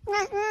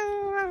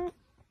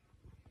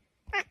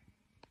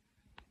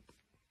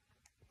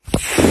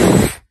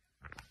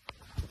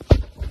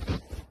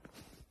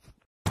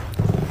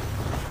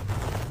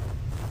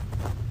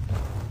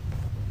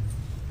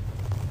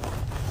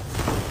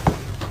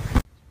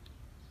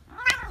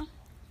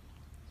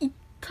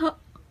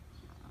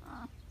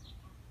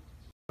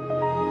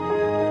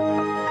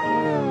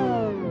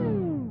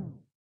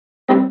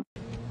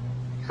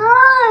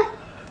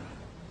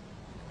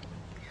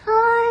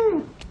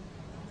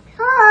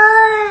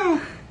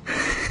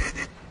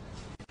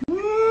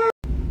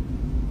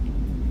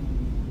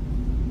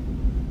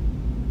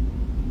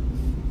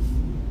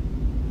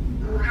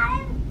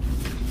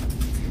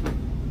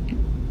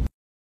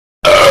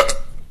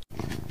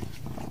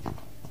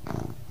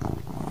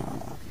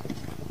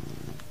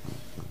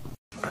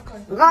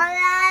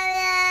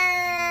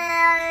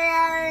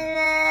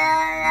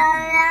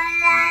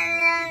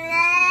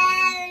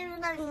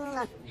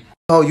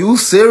 Oh, you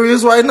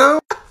serious right now?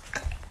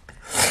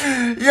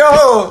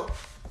 Yo!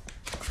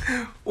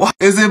 What?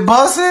 Is it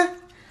busting?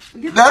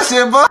 That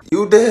shit busting?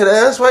 You dead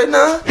ass right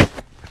now?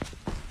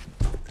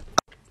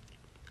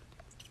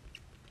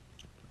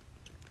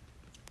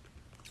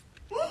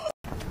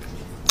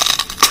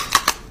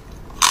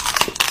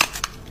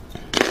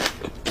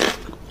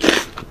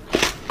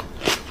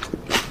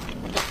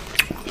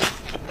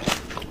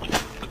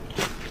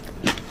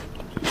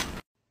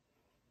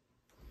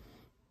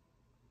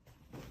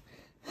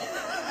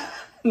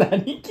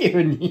 Nani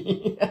急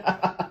に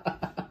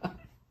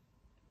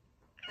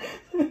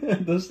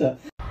どうした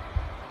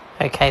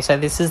Okay, so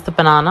this is the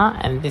banana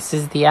and this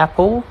is the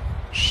apple.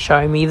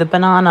 Show me the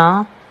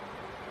banana.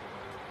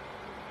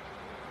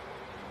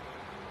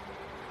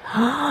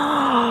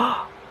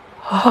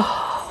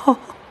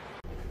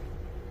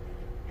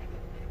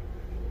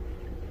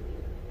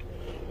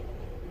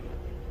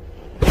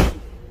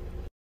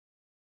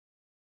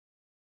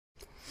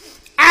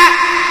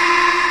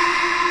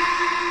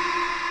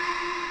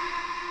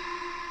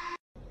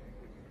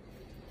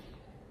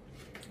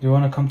 You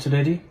wanna come to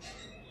daddy?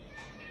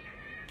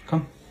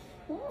 Come.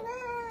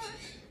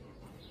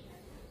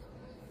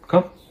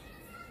 Come.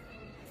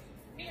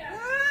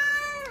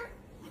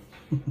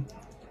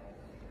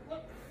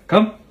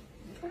 Come.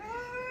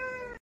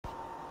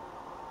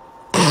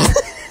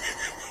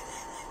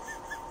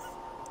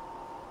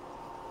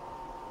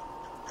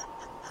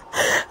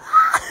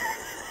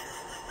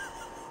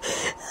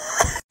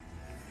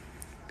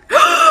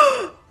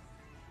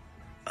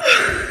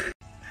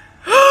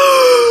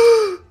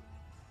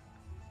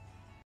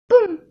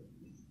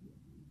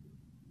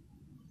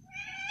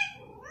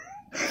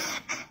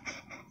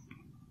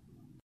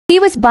 He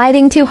was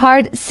biting too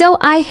hard, so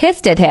I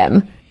hissed at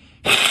him.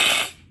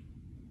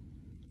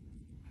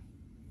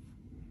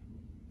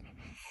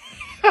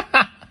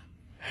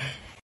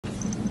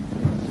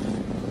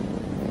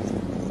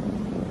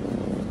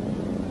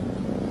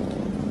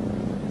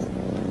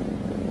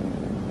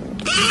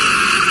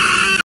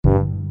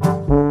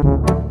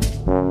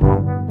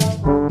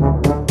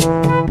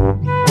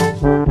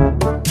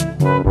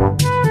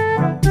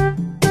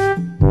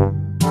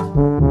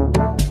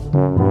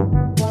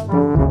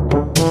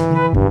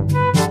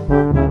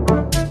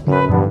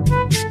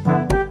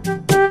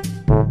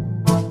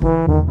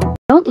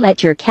 Don't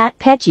let your cat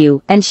pet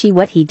you and see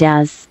what he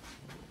does.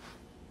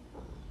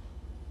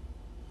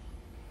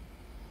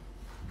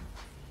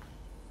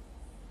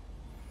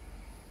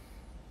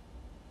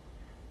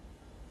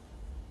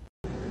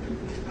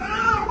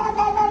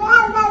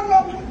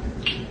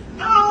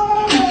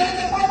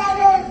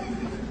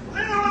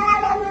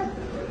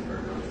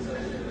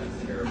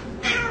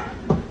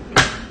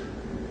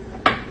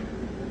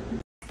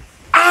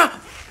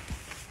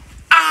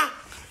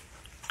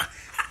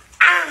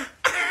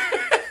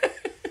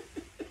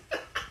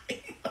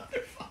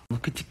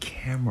 Look at the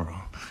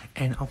camera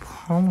and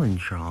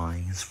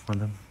apologize for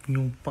the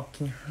you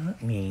fucking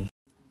hurt me.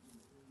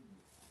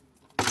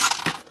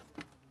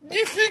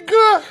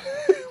 Нифига!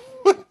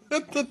 Вот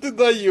это ты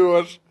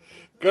даешь,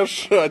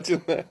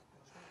 кошатина.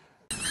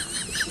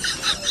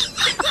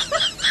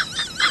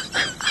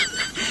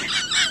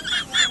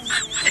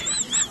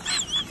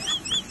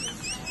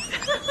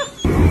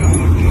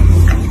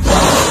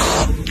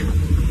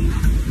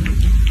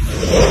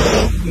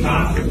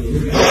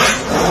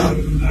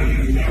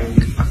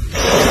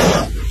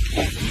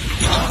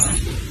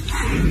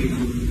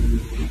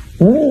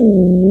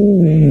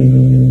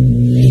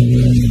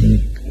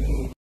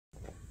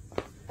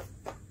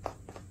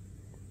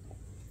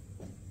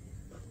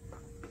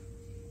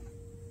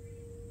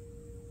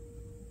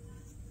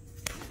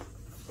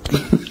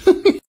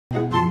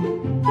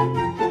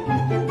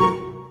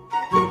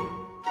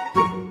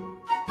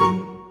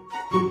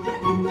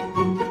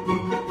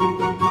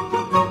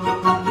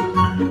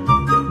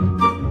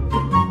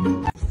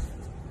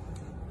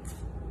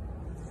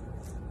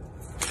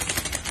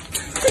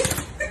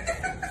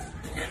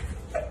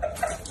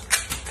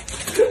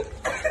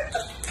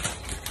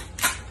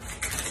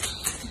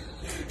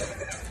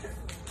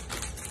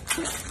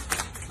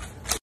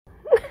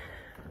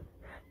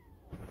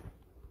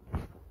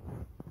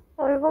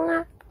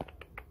 얼붕아.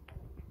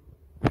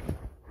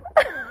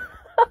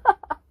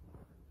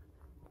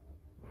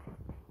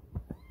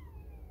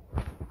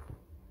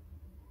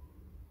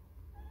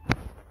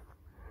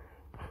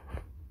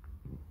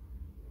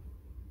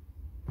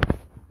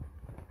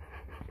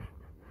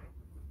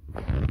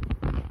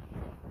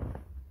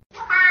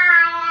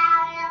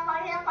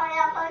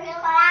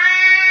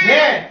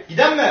 Ne?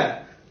 Giden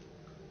mi?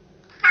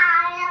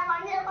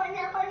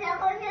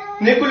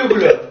 Ne kulu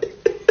kulu?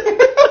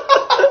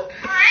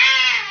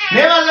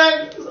 Ne var lan?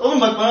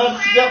 Oğlum bak bana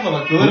artistik yapma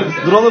bak. Döverim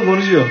seni. Dur oğlum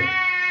konuşuyor.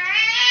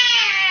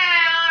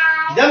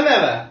 Giden mi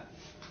eve?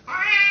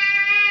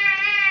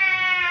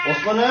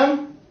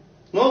 Osman'ım?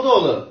 Ne oldu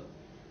oğlum?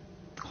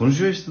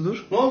 Konuşuyor işte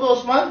dur. Ne oldu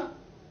Osman?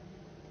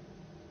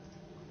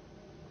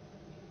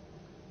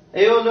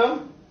 Ey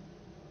oğlum?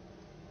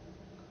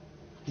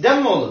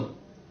 Giden mi oğlum?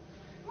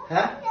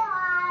 He?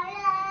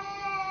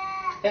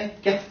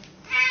 Gel.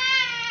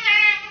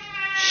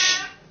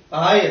 Şşş.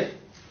 Hayır.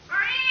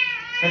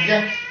 Hadi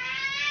gel.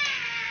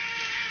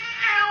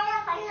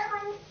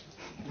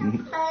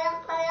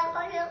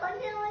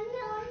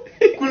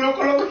 Kulo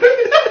kulo kulo.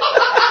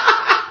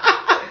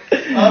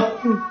 Al.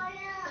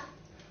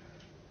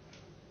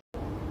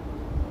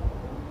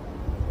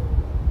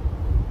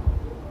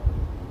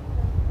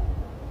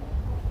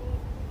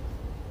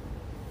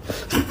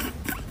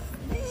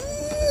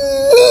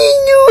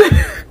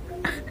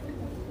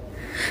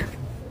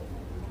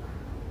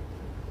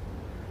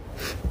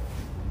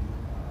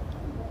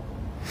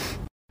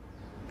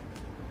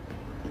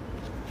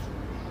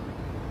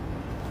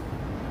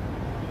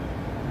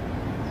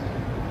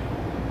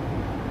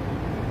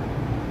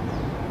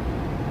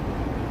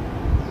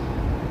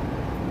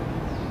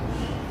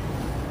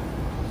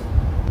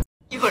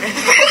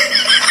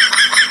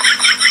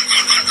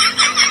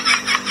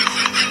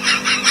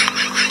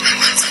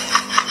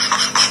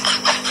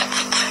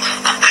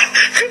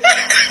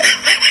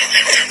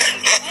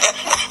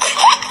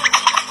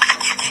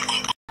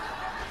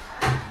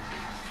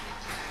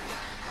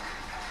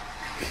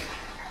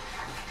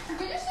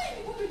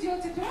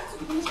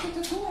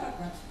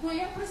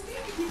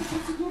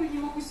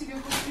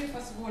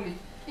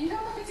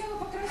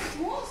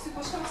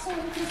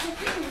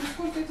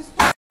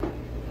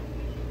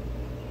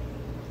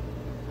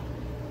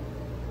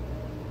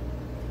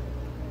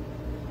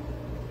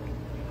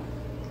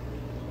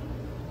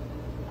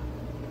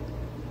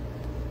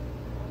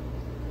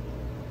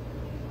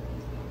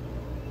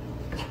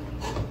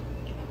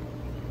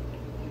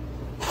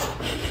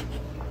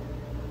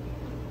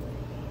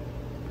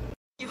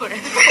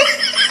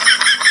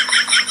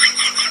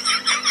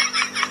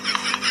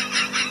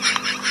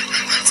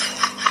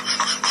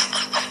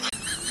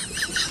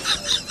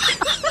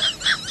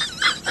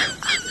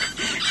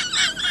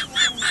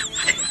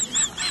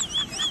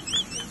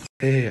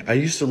 Hey, I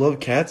used to love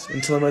cats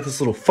until I met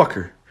this little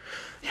fucker.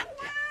 No.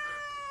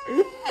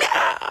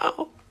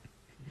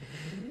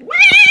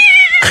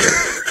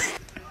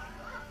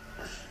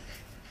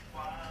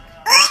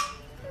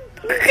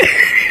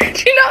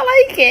 Do you not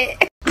like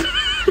it?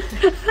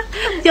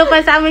 Chưa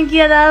phải sang bên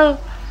kia đâu.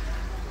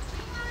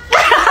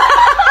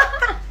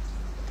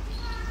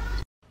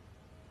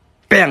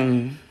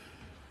 Bang!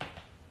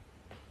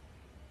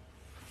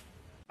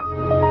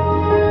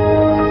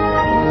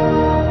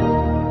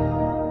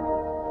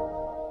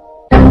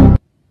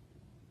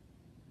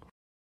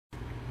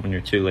 When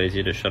you're too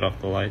lazy to shut off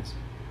the lights.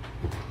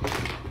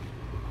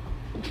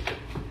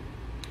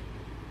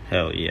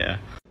 Hell yeah.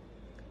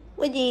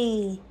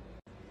 Woody.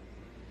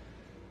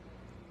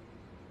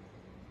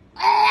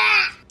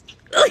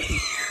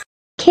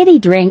 Kitty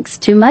drinks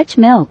too much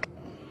milk.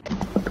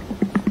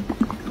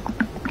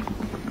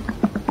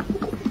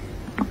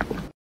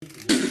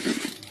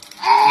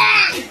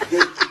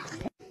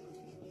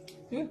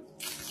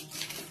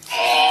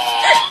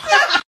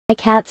 My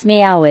cat's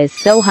meow is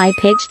so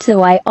high-pitched,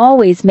 so I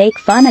always make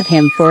fun of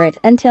him for it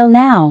until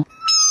now.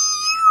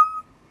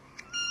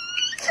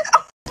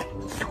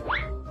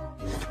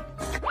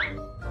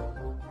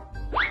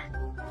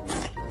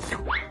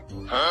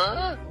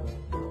 Huh?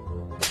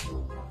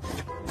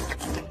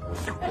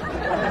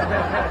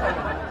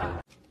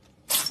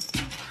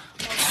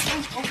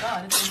 Oh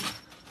God, it's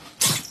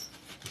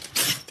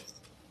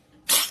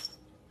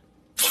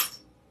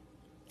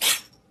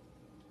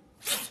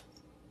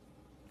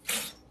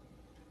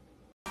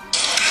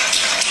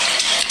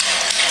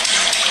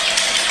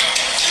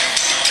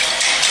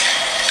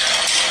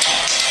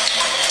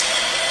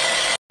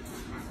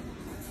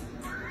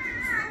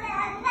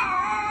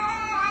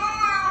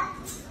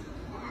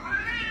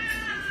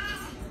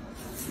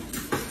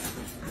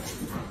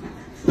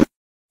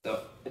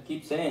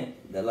keep saying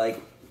that,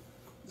 like,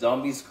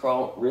 zombies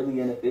crawl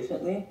really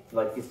inefficiently.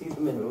 Like, you see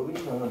them in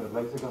movies and when their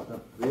legs are going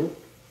up this.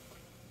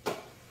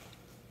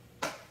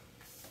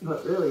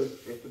 But really,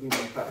 they should be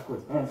going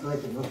backwards, man, so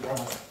they can move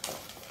down.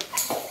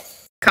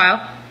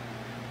 Kyle.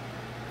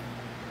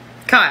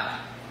 Kyle.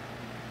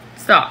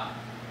 Stop.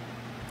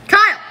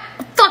 Kyle!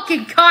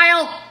 Fucking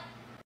Kyle!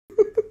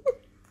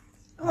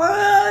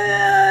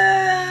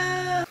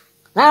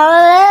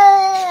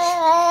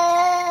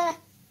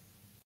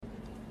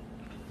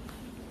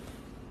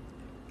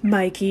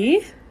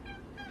 Mikey,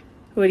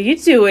 what are you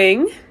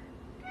doing?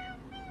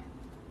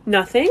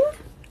 Nothing?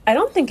 I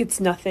don't think it's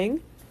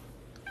nothing.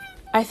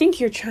 I think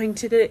you're trying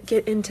to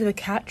get into the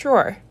cat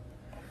drawer.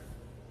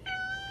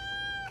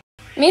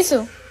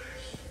 Misu.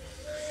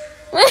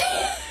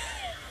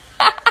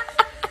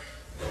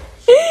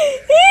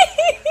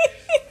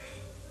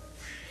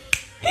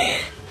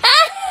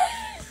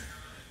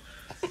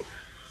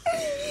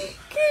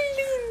 Qué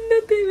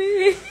lindo te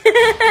ves.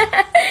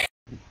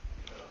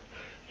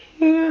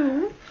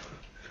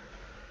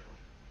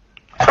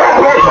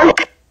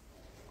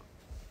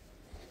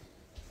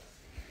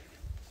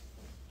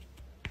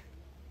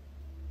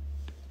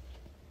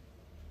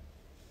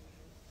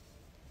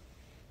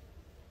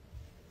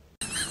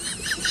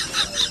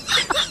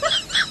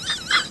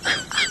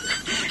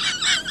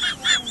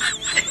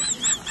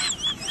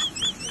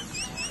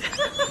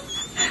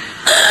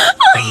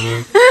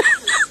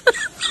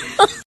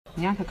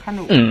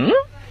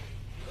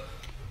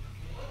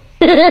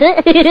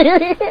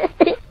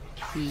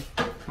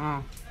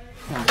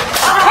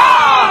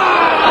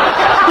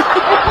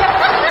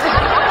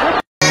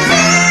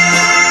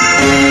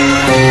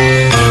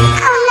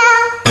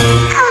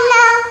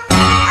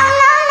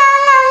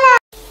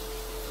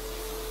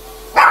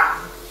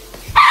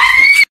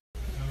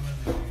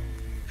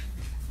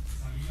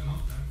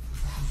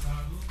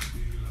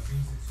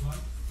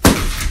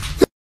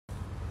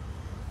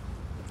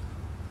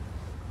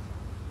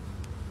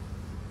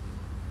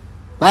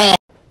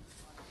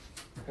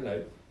 Hello.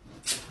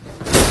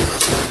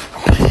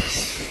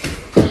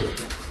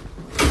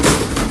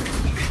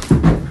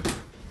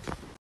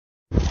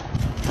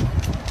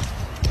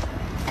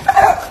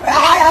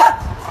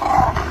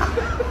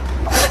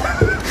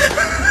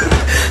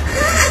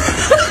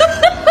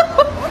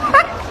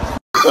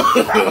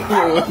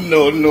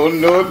 No, no,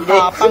 no, no.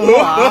 Tapang mo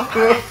ah.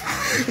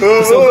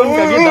 Susugon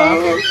ka gina.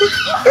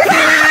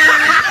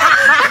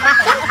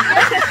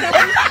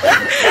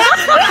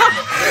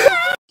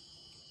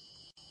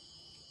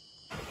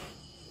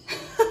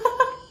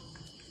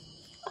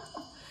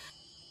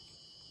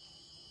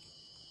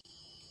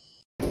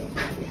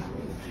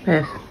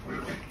 Beth,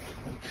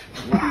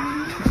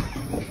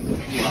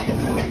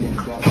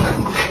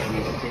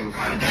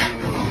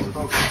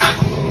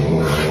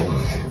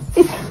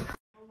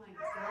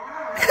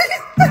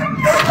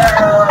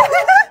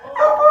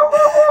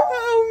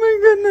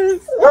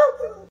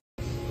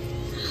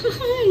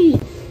 Hi.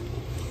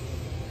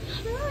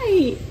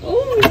 Hi.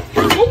 Oh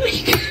my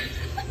god.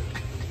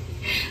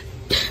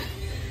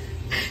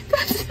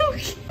 That's so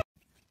cute.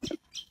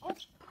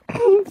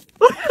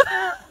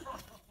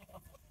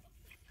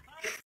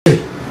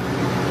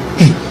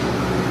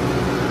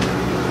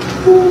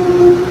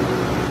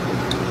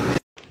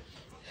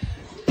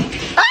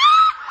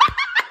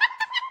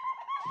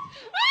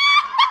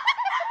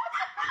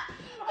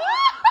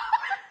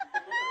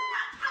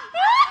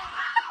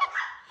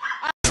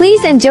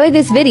 Please enjoy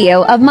this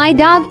video of my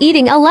dog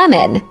eating a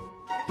lemon.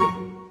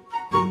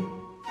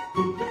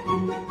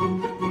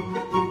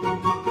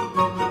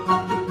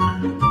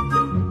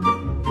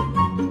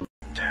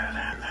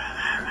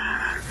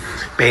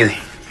 Bailey,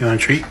 you want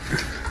a treat?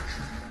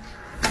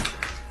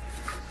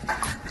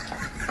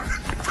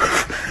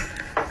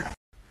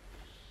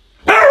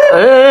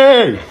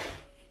 Hey!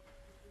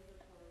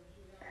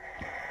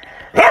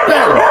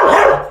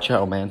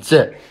 Ciao, man.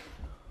 Sit.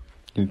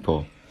 Give me a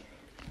pull.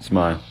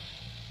 Smile.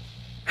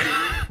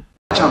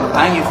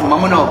 Champagne,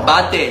 fumámonos,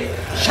 bate.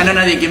 Ya no hay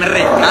nadie que me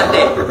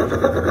rescate.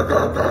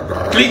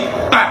 Clic,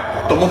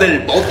 pa, tomo del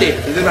bote,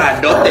 es de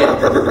grandote.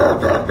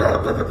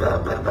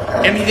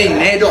 Es mi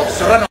dinero,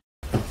 zorra no.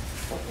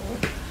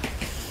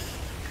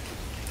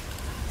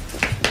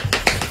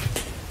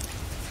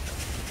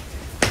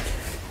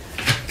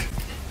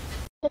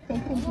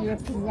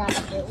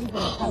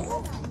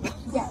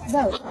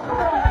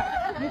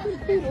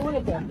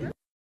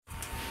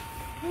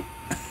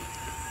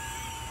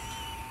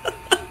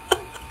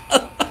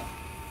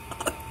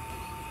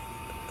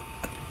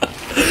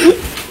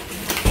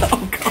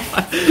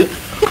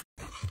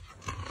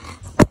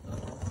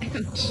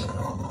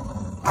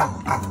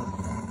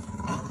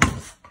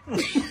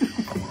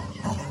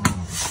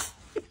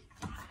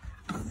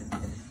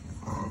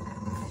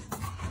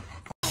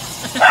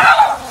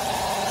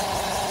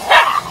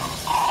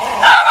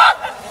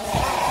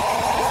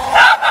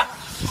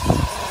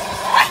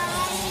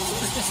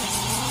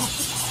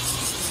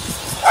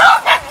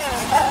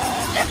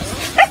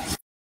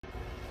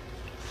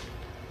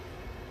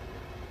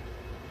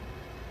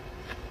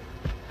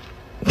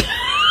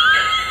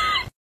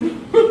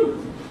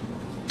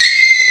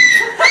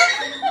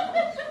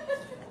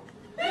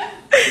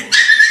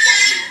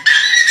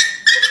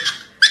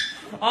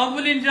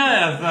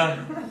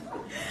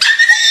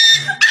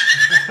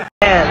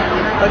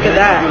 Look at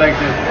that. Like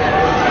this.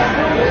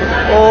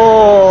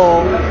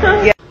 Oh.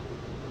 Yeah.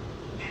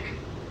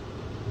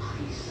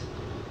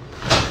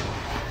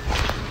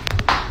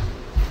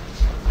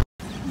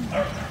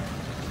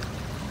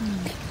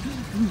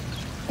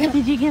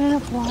 Did you get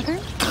enough water?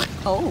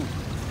 Oh.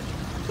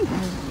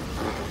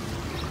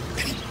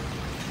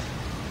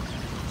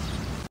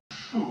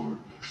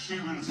 She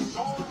will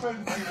solve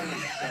and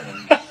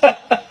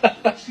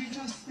She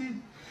just did.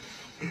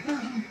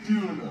 Do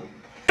you know?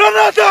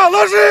 Граната!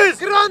 Ложись!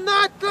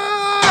 Граната!